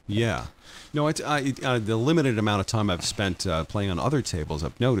table. Yeah. No, the limited amount of time I've spent playing on other tables,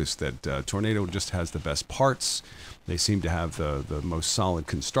 I've noticed that Tornado just has the best parts. They seem to have the most solid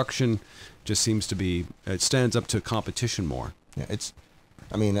construction. Just seems to be, it stands up to competition more. Yeah,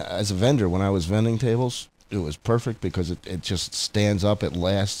 as a vendor, when I was vending tables, it was perfect because it just stands up, it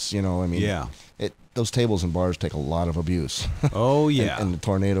lasts, Yeah. Those tables and bars take a lot of abuse. Oh, yeah. and the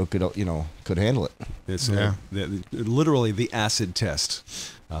Tornado could handle it. It's literally the acid test.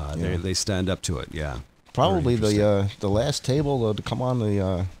 They stand up to it, yeah. Probably the last table to come on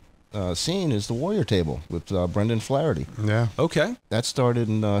the scene is the Warrior table with Brendan Flaherty. Yeah. Okay. That started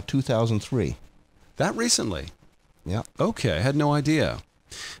in 2003. That recently? Yeah. Okay, I had no idea.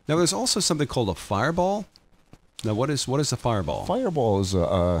 Now, there's also something called a fireball. Now, what is a fireball? Fireball is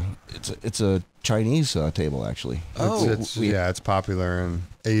it's a Chinese table, actually. It's popular in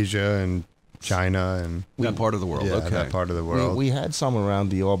Asia and China and that part of the world. Yeah, okay. that part of the world. We had some around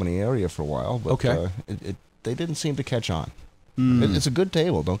the Albany area for a while, but they didn't seem to catch on. It's a good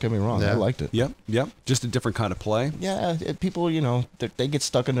table. Don't get me wrong. I liked it. Yep. Just a different kind of play. Yeah, people, they get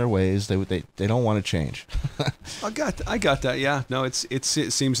stuck in their ways. They don't want to change. I got that. Yeah. No, it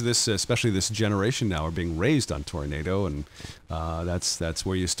seems this, especially this generation now, are being raised on Tornado, and that's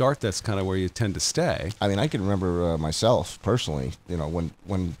where you start. That's kind of where you tend to stay. I mean, I can remember myself personally.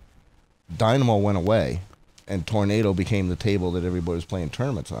 When Dynamo went away, and Tornado became the table that everybody was playing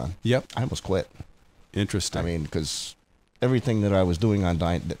tournaments on. Yep. I almost quit. Interesting. I mean, because everything that I was doing on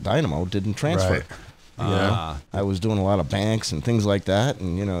Dynamo didn't transfer. Right. I was doing a lot of banks and things like that,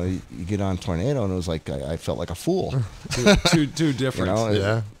 and you get on Tornado, and it was like I felt like a fool. Too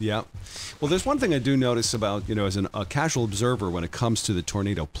different. Yeah. Well, there's one thing I do notice about as a casual observer when it comes to the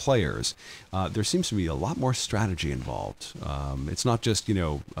Tornado players, there seems to be a lot more strategy involved. It's not just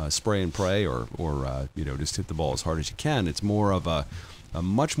spray and pray or just hit the ball as hard as you can. It's more of a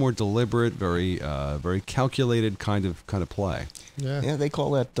much more deliberate, very calculated kind of play. Yeah, they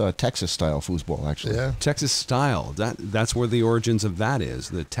call that Texas style foosball, actually. Yeah, Texas style. That's where the origins of that is.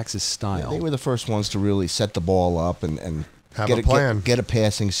 The Texas style. Yeah, they were the first ones to really set the ball up and have a plan, get a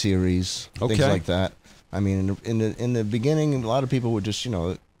passing series, things like that. I mean, in the beginning, a lot of people would just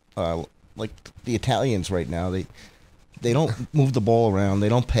like the Italians right now. They don't move the ball around. They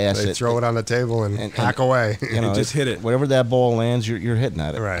don't pass it. They throw it on the table and hack away. Just hit it. Wherever that ball lands, you're hitting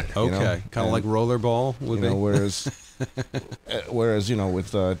at it. Right. Okay. Kind of like roller ball would be. Whereas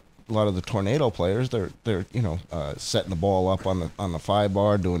with a lot of the Tornado players, they're setting the ball up on the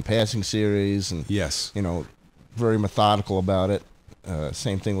 5-bar, doing passing series, and very methodical about it.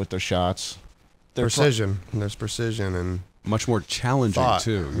 Same thing with their shots. Precision. There's precision and much more challenging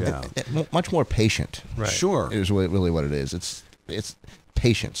too. Yeah, much more patient. Right. Sure, is really what it is. It's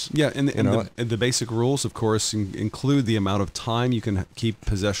patience. Yeah, and the basic rules, of course, include the amount of time you can keep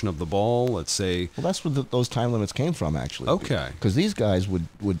possession of the ball. Let's say. Well, that's where those time limits came from, actually. Okay. Because these guys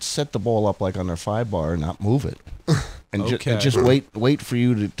would set the ball up like on their 5-bar and not move it, and just wait for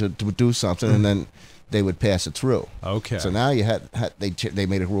you to do something, and then they would pass it through. Okay. So now they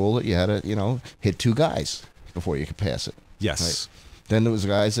made a rule that you had to hit 2 guys before you could pass it. Yes. Right? Then there was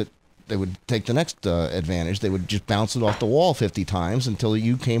guys that they would take the next advantage. They would just bounce it off the wall 50 times until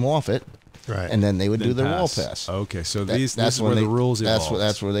you came off it. Right. And then they would do their wall pass. Okay, so that's where the rules evolved.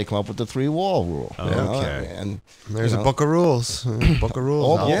 That's where they come up with the 3-wall rule. Okay. And there's a book of rules. Book of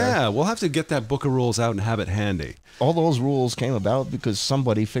rules. We'll have to get that book of rules out and have it handy. All those rules came about because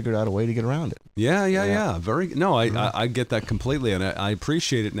somebody figured out a way to get around it. Yeah. I get that completely, and I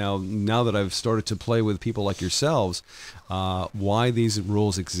appreciate it now that I've started to play with people like yourselves. Why these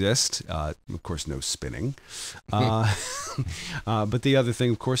rules exist? Of course, no spinning. But the other thing,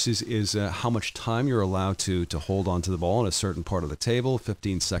 of course, is how much time you're allowed to hold onto the ball in a certain part of the table.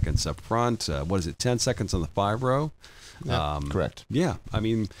 15 seconds up front. 10 seconds on the 5-row? Correct. Yeah, I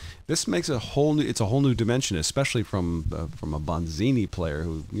mean, this makes a whole new dimension, especially from a Bonzini player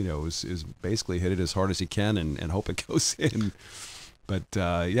who is basically hit it as hard as he can and hope it goes in. But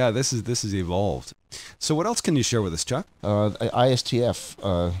this is evolved. So what else can you share with us, Chuck?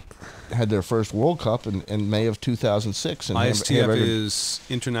 ISTF had their first World Cup in May of 2006. And ISTF is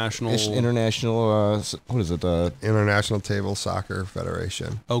international. It's international. What is it? International Table Soccer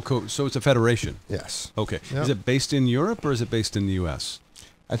Federation. Oh, cool. So it's a federation. Yes. Okay. Yep. Is it based in Europe or is it based in the U.S.?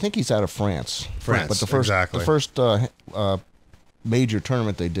 I think he's out of France. France. But the first major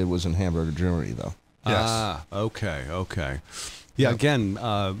tournament they did was in Hamburg, Germany, though. Yes. Ah, okay. Yeah, again,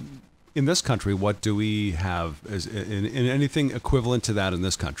 in this country, what do we have in anything equivalent to that in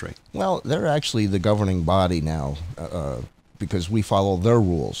this country? Well, they're actually the governing body now because we follow their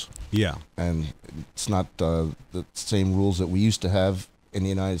rules. Yeah. And it's not the same rules that we used to have in the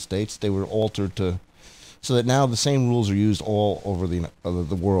United States. They were altered so that now the same rules are used all over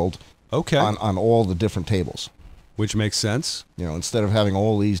the world. Okay. On all the different tables. Which makes sense. Instead of having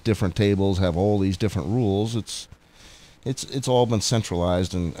all these different tables have all these different rules, it's all been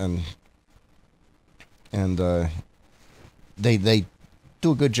centralized and they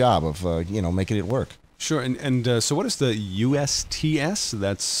do a good job of making it work. Sure. And so what is the USTS?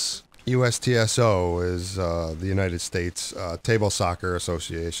 That's USTSO is the United States Table Soccer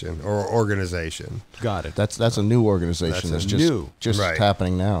Association or organization. Got it. That's a new organization. That's just right.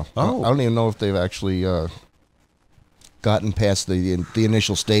 happening now. Oh. I don't even know if they've actually gotten past the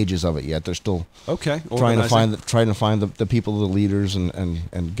initial stages of it yet. They're still trying to find the people, the leaders,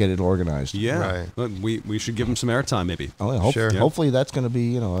 and get it organized. Yeah, right. We should give them some airtime, maybe. Oh, yeah, hopefully that's going to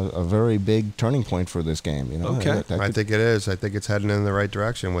be a very big turning point for this game. Okay, I think it is. I think it's heading in the right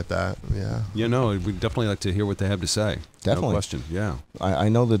direction with that. Yeah. We'd definitely like to hear what they have to say. Definitely. No question. Yeah. I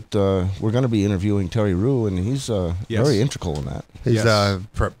know that we're going to be interviewing Terry Rue, and he's very integral in that. He's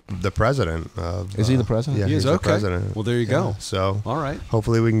the president. Is he the president? Yeah, he's the president. Well, there you go. So, all right.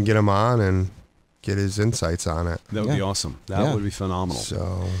 Hopefully we can get him on and get his insights on it. That would be awesome. That would be phenomenal.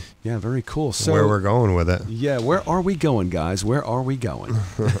 So, yeah, very cool. So where we're going with it. Yeah, where are we going, guys? Where are we going?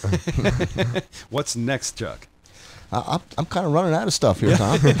 What's next, Chuck? I'm kind of running out of stuff here,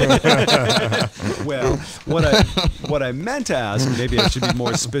 Tom. Well, what I meant to ask, maybe I should be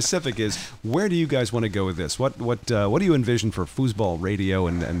more specific, is where do you guys want to go with this? What do you envision for Foosball Radio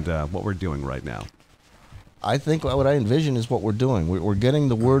and what we're doing right now? I think what I envision is what we're doing. We're getting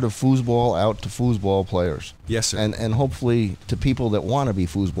the word of foosball out to foosball players. Yes, sir. And hopefully to people that want to be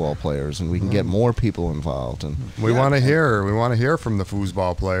foosball players, and we can get more people involved. And we want to hear from the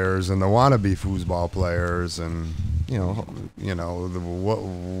foosball players and the wannabe foosball players, and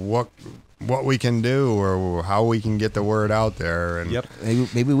what we can do or how we can get the word out there. And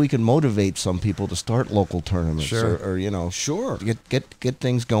maybe we can motivate some people to start local tournaments. Sure. Or sure. Get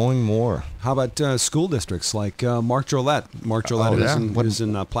things going more. How about school districts like Mark Jolette? Mark Jolette is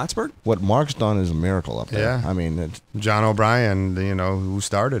in Plattsburgh. What Mark's done is a miracle up there. Yeah. I mean, John O'Brien, who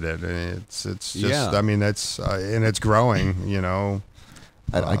started it. It's just, I mean, and it's growing,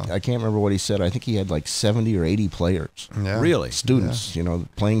 I can't remember what he said. I think he had like 70 or 80 players. Yeah. Really? Students,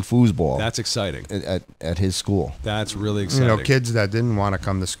 playing foosball. That's exciting. At his school. That's really exciting. Kids that didn't want to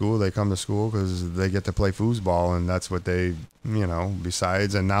come to school, they come to school because they get to play foosball, and that's what they,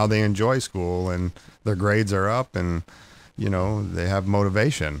 besides, and now they enjoy school, and their grades are up, and, they have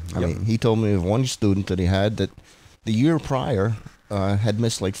motivation. I mean, he told me of one student that he had that the year prior had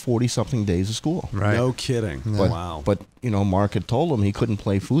missed like 40-something days of school. Right. No kidding. Yeah. Wow. But, Mark had told him he couldn't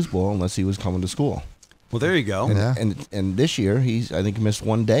play foosball unless he was coming to school. Well, there you go. And this year, I think he missed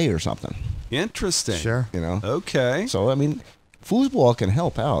one day or something. Interesting. Sure. Okay. So, I mean, foosball can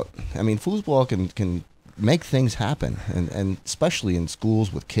help out. I mean, foosball can make things happen, and especially in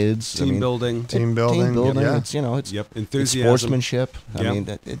schools with kids. Team building. Team building. Yeah. It's, it's enthusiasm. It's sportsmanship. I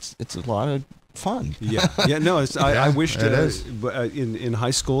mean, it's a lot of fun. No, I wished it is. In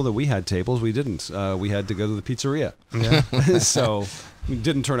high school that we had tables. We didn't. We had to go to the pizzeria. So it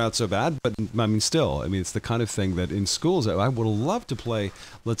didn't turn out so bad, but I mean, still, it's the kind of thing that in schools I would love to play,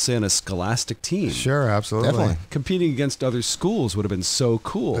 let's say, on a scholastic team. Sure, absolutely. Definitely. Competing against other schools would have been so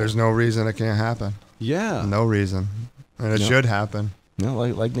cool. There's no reason it can't happen. Yeah. No reason. And it should happen.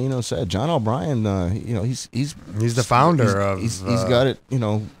 Like Nino said, John O'Brien, he's the founder he's got it,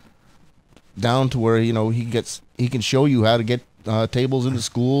 down to where he can show you how to get tables into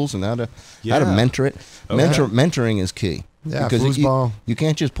schools and how to mentor it. Okay. Mentoring is key. Yeah, because foosball. You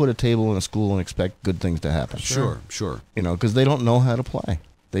can't just put a table in a school and expect good things to happen. Sure. Because they don't know how to play.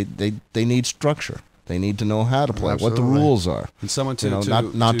 They need structure. They need to know how to play, Absolutely. what the rules are. And someone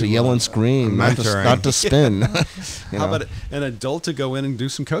not to yell and scream, not to spin. How about an adult to go in and do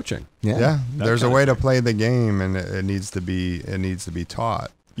some coaching? Yeah. There's a way to play the game, and it needs to be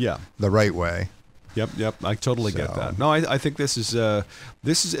taught. Yeah. The right way. Yep. I totally get that. No, I think this is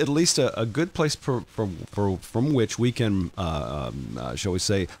at least a good place from which we can, shall we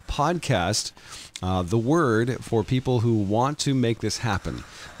say, podcast the word for people who want to make this happen.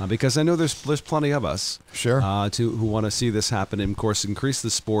 Because I know there's plenty of us who want to see this happen, and of course increase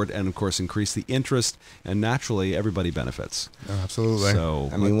the sport, and of course increase the interest, and naturally everybody benefits. Absolutely. So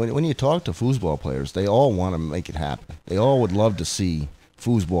I mean, when you talk to foosball players, they all want to make it happen. They all would love to see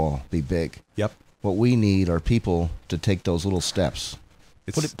foosball be big. Yep. What we need are people to take those little steps.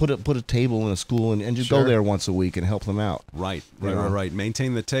 Put a table in a school and just go there once a week and help them out. Right.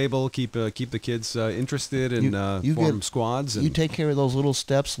 Maintain the table, keep the kids interested, and form squads. And you take care of those little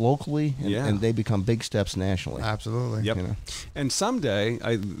steps locally, and they become big steps nationally. Absolutely. Yep. And someday,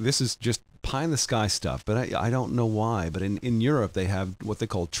 this is just pie in the sky stuff, but I don't know why. But in Europe, they have what they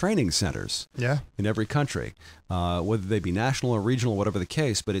call training centers. Yeah. In every country, whether they be national or regional, whatever the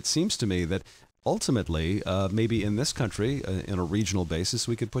case. But it seems to me that ultimately, maybe in this country, in a regional basis,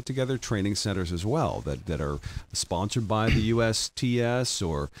 we could put together training centers as well that are sponsored by the USTS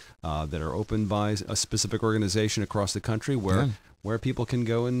or that are opened by a specific organization across the country where people can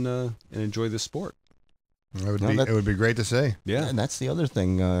go and enjoy the sport. It would be great to see. Yeah, and that's the other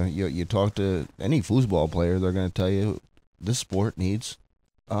thing. You talk to any foosball player, they're going to tell you this sport needs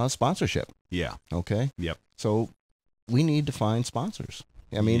sponsorship. Yeah. Okay. Yep. So we need to find sponsors.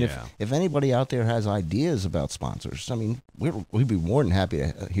 I mean, if anybody out there has ideas about sponsors, I mean, we'd be more than happy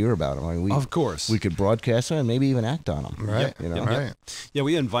to hear about them. I mean, of course, we could broadcast them and maybe even act on them. Right. Right. Yeah,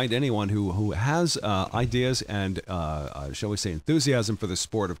 we invite anyone who has ideas and shall we say enthusiasm for the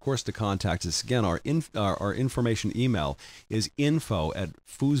sport, of course, to contact us. Again, our information email is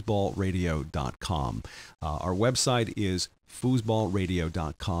info@foosballradio.com. Our website is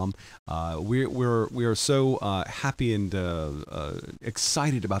foosballradio.com. We are so happy and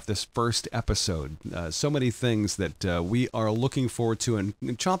excited about this first episode. So many things that we are looking forward to and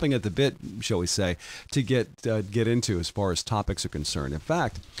chomping at the bit, shall we say, to get into as far as topics are concerned. In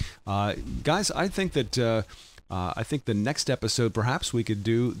fact, guys, I think that the next episode, perhaps we could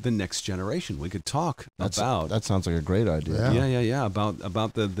do the next generation. We could talk about that. Sounds like a great idea. Yeah.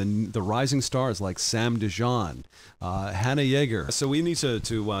 About the rising stars like Sam DiJohn, Hannah Yeager. So we need to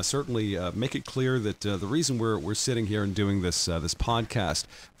certainly make it clear that the reason we're sitting here and doing this podcast,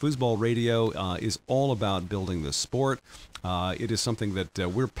 Foosball Radio, is all about building the sport. It is something that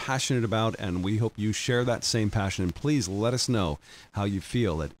we're passionate about, and we hope you share that same passion. And please let us know how you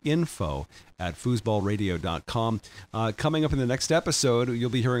feel at info@foosballradio.com. Coming up in the next episode, you'll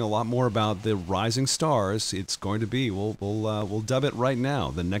be hearing a lot more about the rising stars. It's going to be, we'll dub it right now,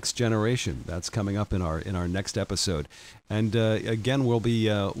 the next generation. That's coming up in our next episode. And again, we'll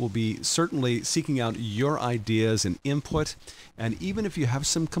be certainly seeking out your ideas and input. And even if you have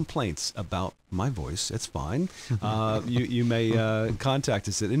some complaints about my voice, it's fine. You may contact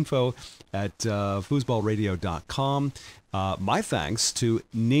us at info@foosballradio.com. My thanks to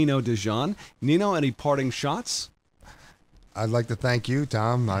Nino DiJohn. Nino, any parting shots? I'd like to thank you,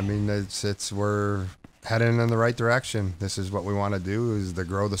 Tom. I mean, we're heading in the right direction. This is what we want to do, is to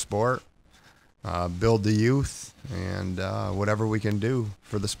grow the sport, build the youth, and whatever we can do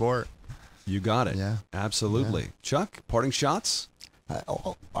for the sport. You got it. Yeah. Absolutely. Yeah. Chuck, parting shots?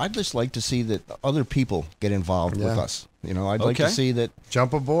 I'd just like to see that other people get involved with us. I'd like to see that.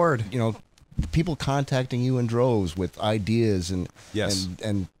 Jump aboard. People contacting you in droves with ideas and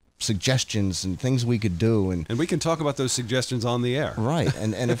suggestions and things we could do, and we can talk about those suggestions on the air. Right.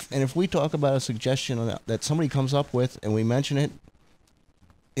 and if we talk about a suggestion that somebody comes up with and we mention it,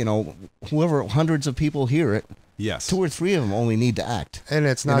 whoever, hundreds of people hear it. Yes. 2 or 3 of them only need to act. And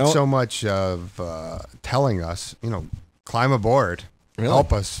it's not so much of telling us, climb aboard. Really?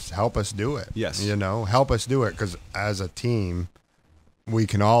 Help us do it. Yes. Help us do it, because as a team, we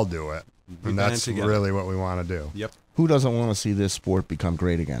can all do it. And that's really what we want to do. Yep. Who doesn't want to see this sport become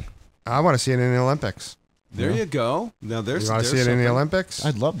great again? I want to see it in the Olympics. There you go. Now you want to see it in the Olympics?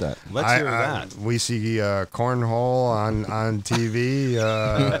 I'd love that. Let's hear that. We see cornhole on TV.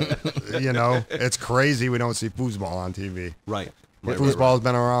 It's crazy we don't see foosball on TV. Right. Foosball has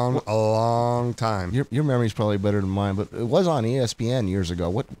been around a long time. Your memory's probably better than mine, but it was on ESPN years ago.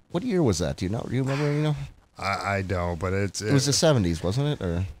 What year was that? Do you know? Do you remember? I don't, but it was the 70s, wasn't it?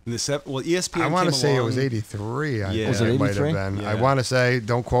 Or ESPN. I want to say it was 83. I think was it 83? It might have been. Yeah. I want to say,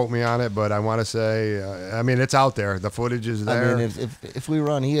 don't quote me on it, but I want to say, I mean, it's out there. The footage is there. I mean, if we were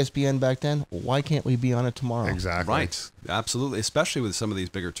on ESPN back then, why can't we be on it tomorrow? Exactly. Right. Absolutely. Especially with some of these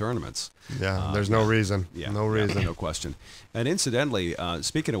bigger tournaments. Yeah. There's no reason. Yeah. No reason. No question. And incidentally,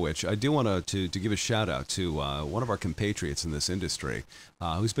 speaking of which, I do want to give a shout out to one of our compatriots in this industry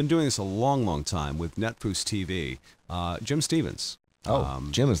who's been doing this a long, long time with NetFoos TV, Jim Stevens.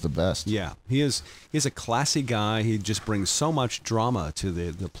 Jim is the best. Yeah, he's a classy guy. He just brings so much drama to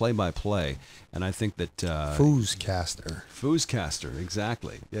the play-by-play, and I think that Fooscaster,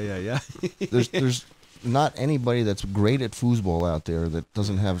 exactly. Yeah. There's not anybody that's great at foosball out there that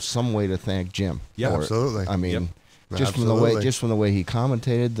doesn't have some way to thank Jim. Yeah, absolutely. I mean, Yep. from the way he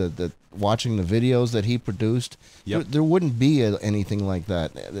commentated, the watching the videos that he produced, there wouldn't be anything like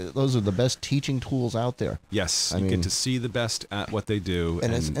that. Those are the best teaching tools out there. Yes, you get to see the best at what they do,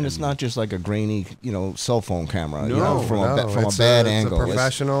 and it's not just like a grainy, cell phone camera. No, from a bad angle. It's a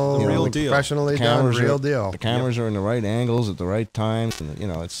professional, real deal. Professionally done, real deal. The cameras are in the right angles at the right time. And,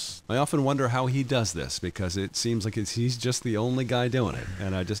 it's. I often wonder how he does this because it seems like he's just the only guy doing it,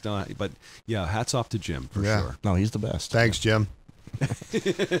 and I just don't. But yeah, hats off to Jim for sure. No, he's the best. Thanks, Jim.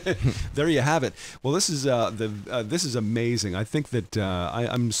 There you have it. Well, this is this is amazing. I think that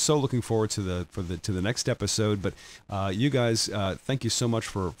I'm so looking forward to the next episode. But you guys, thank you so much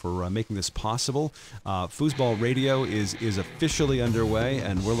for making this possible. Foosball Radio is officially underway,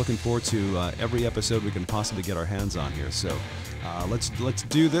 and we're looking forward to every episode we can possibly get our hands on here. So let's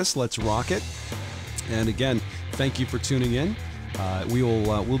do this. Let's rock it. And again, thank you for tuning in.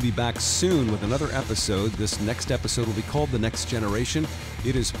 We'll be back soon with another episode. This next episode will be called The Next Generation.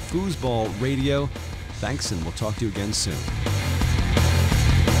 It is Foosball Radio. Thanks, and we'll talk to you again soon.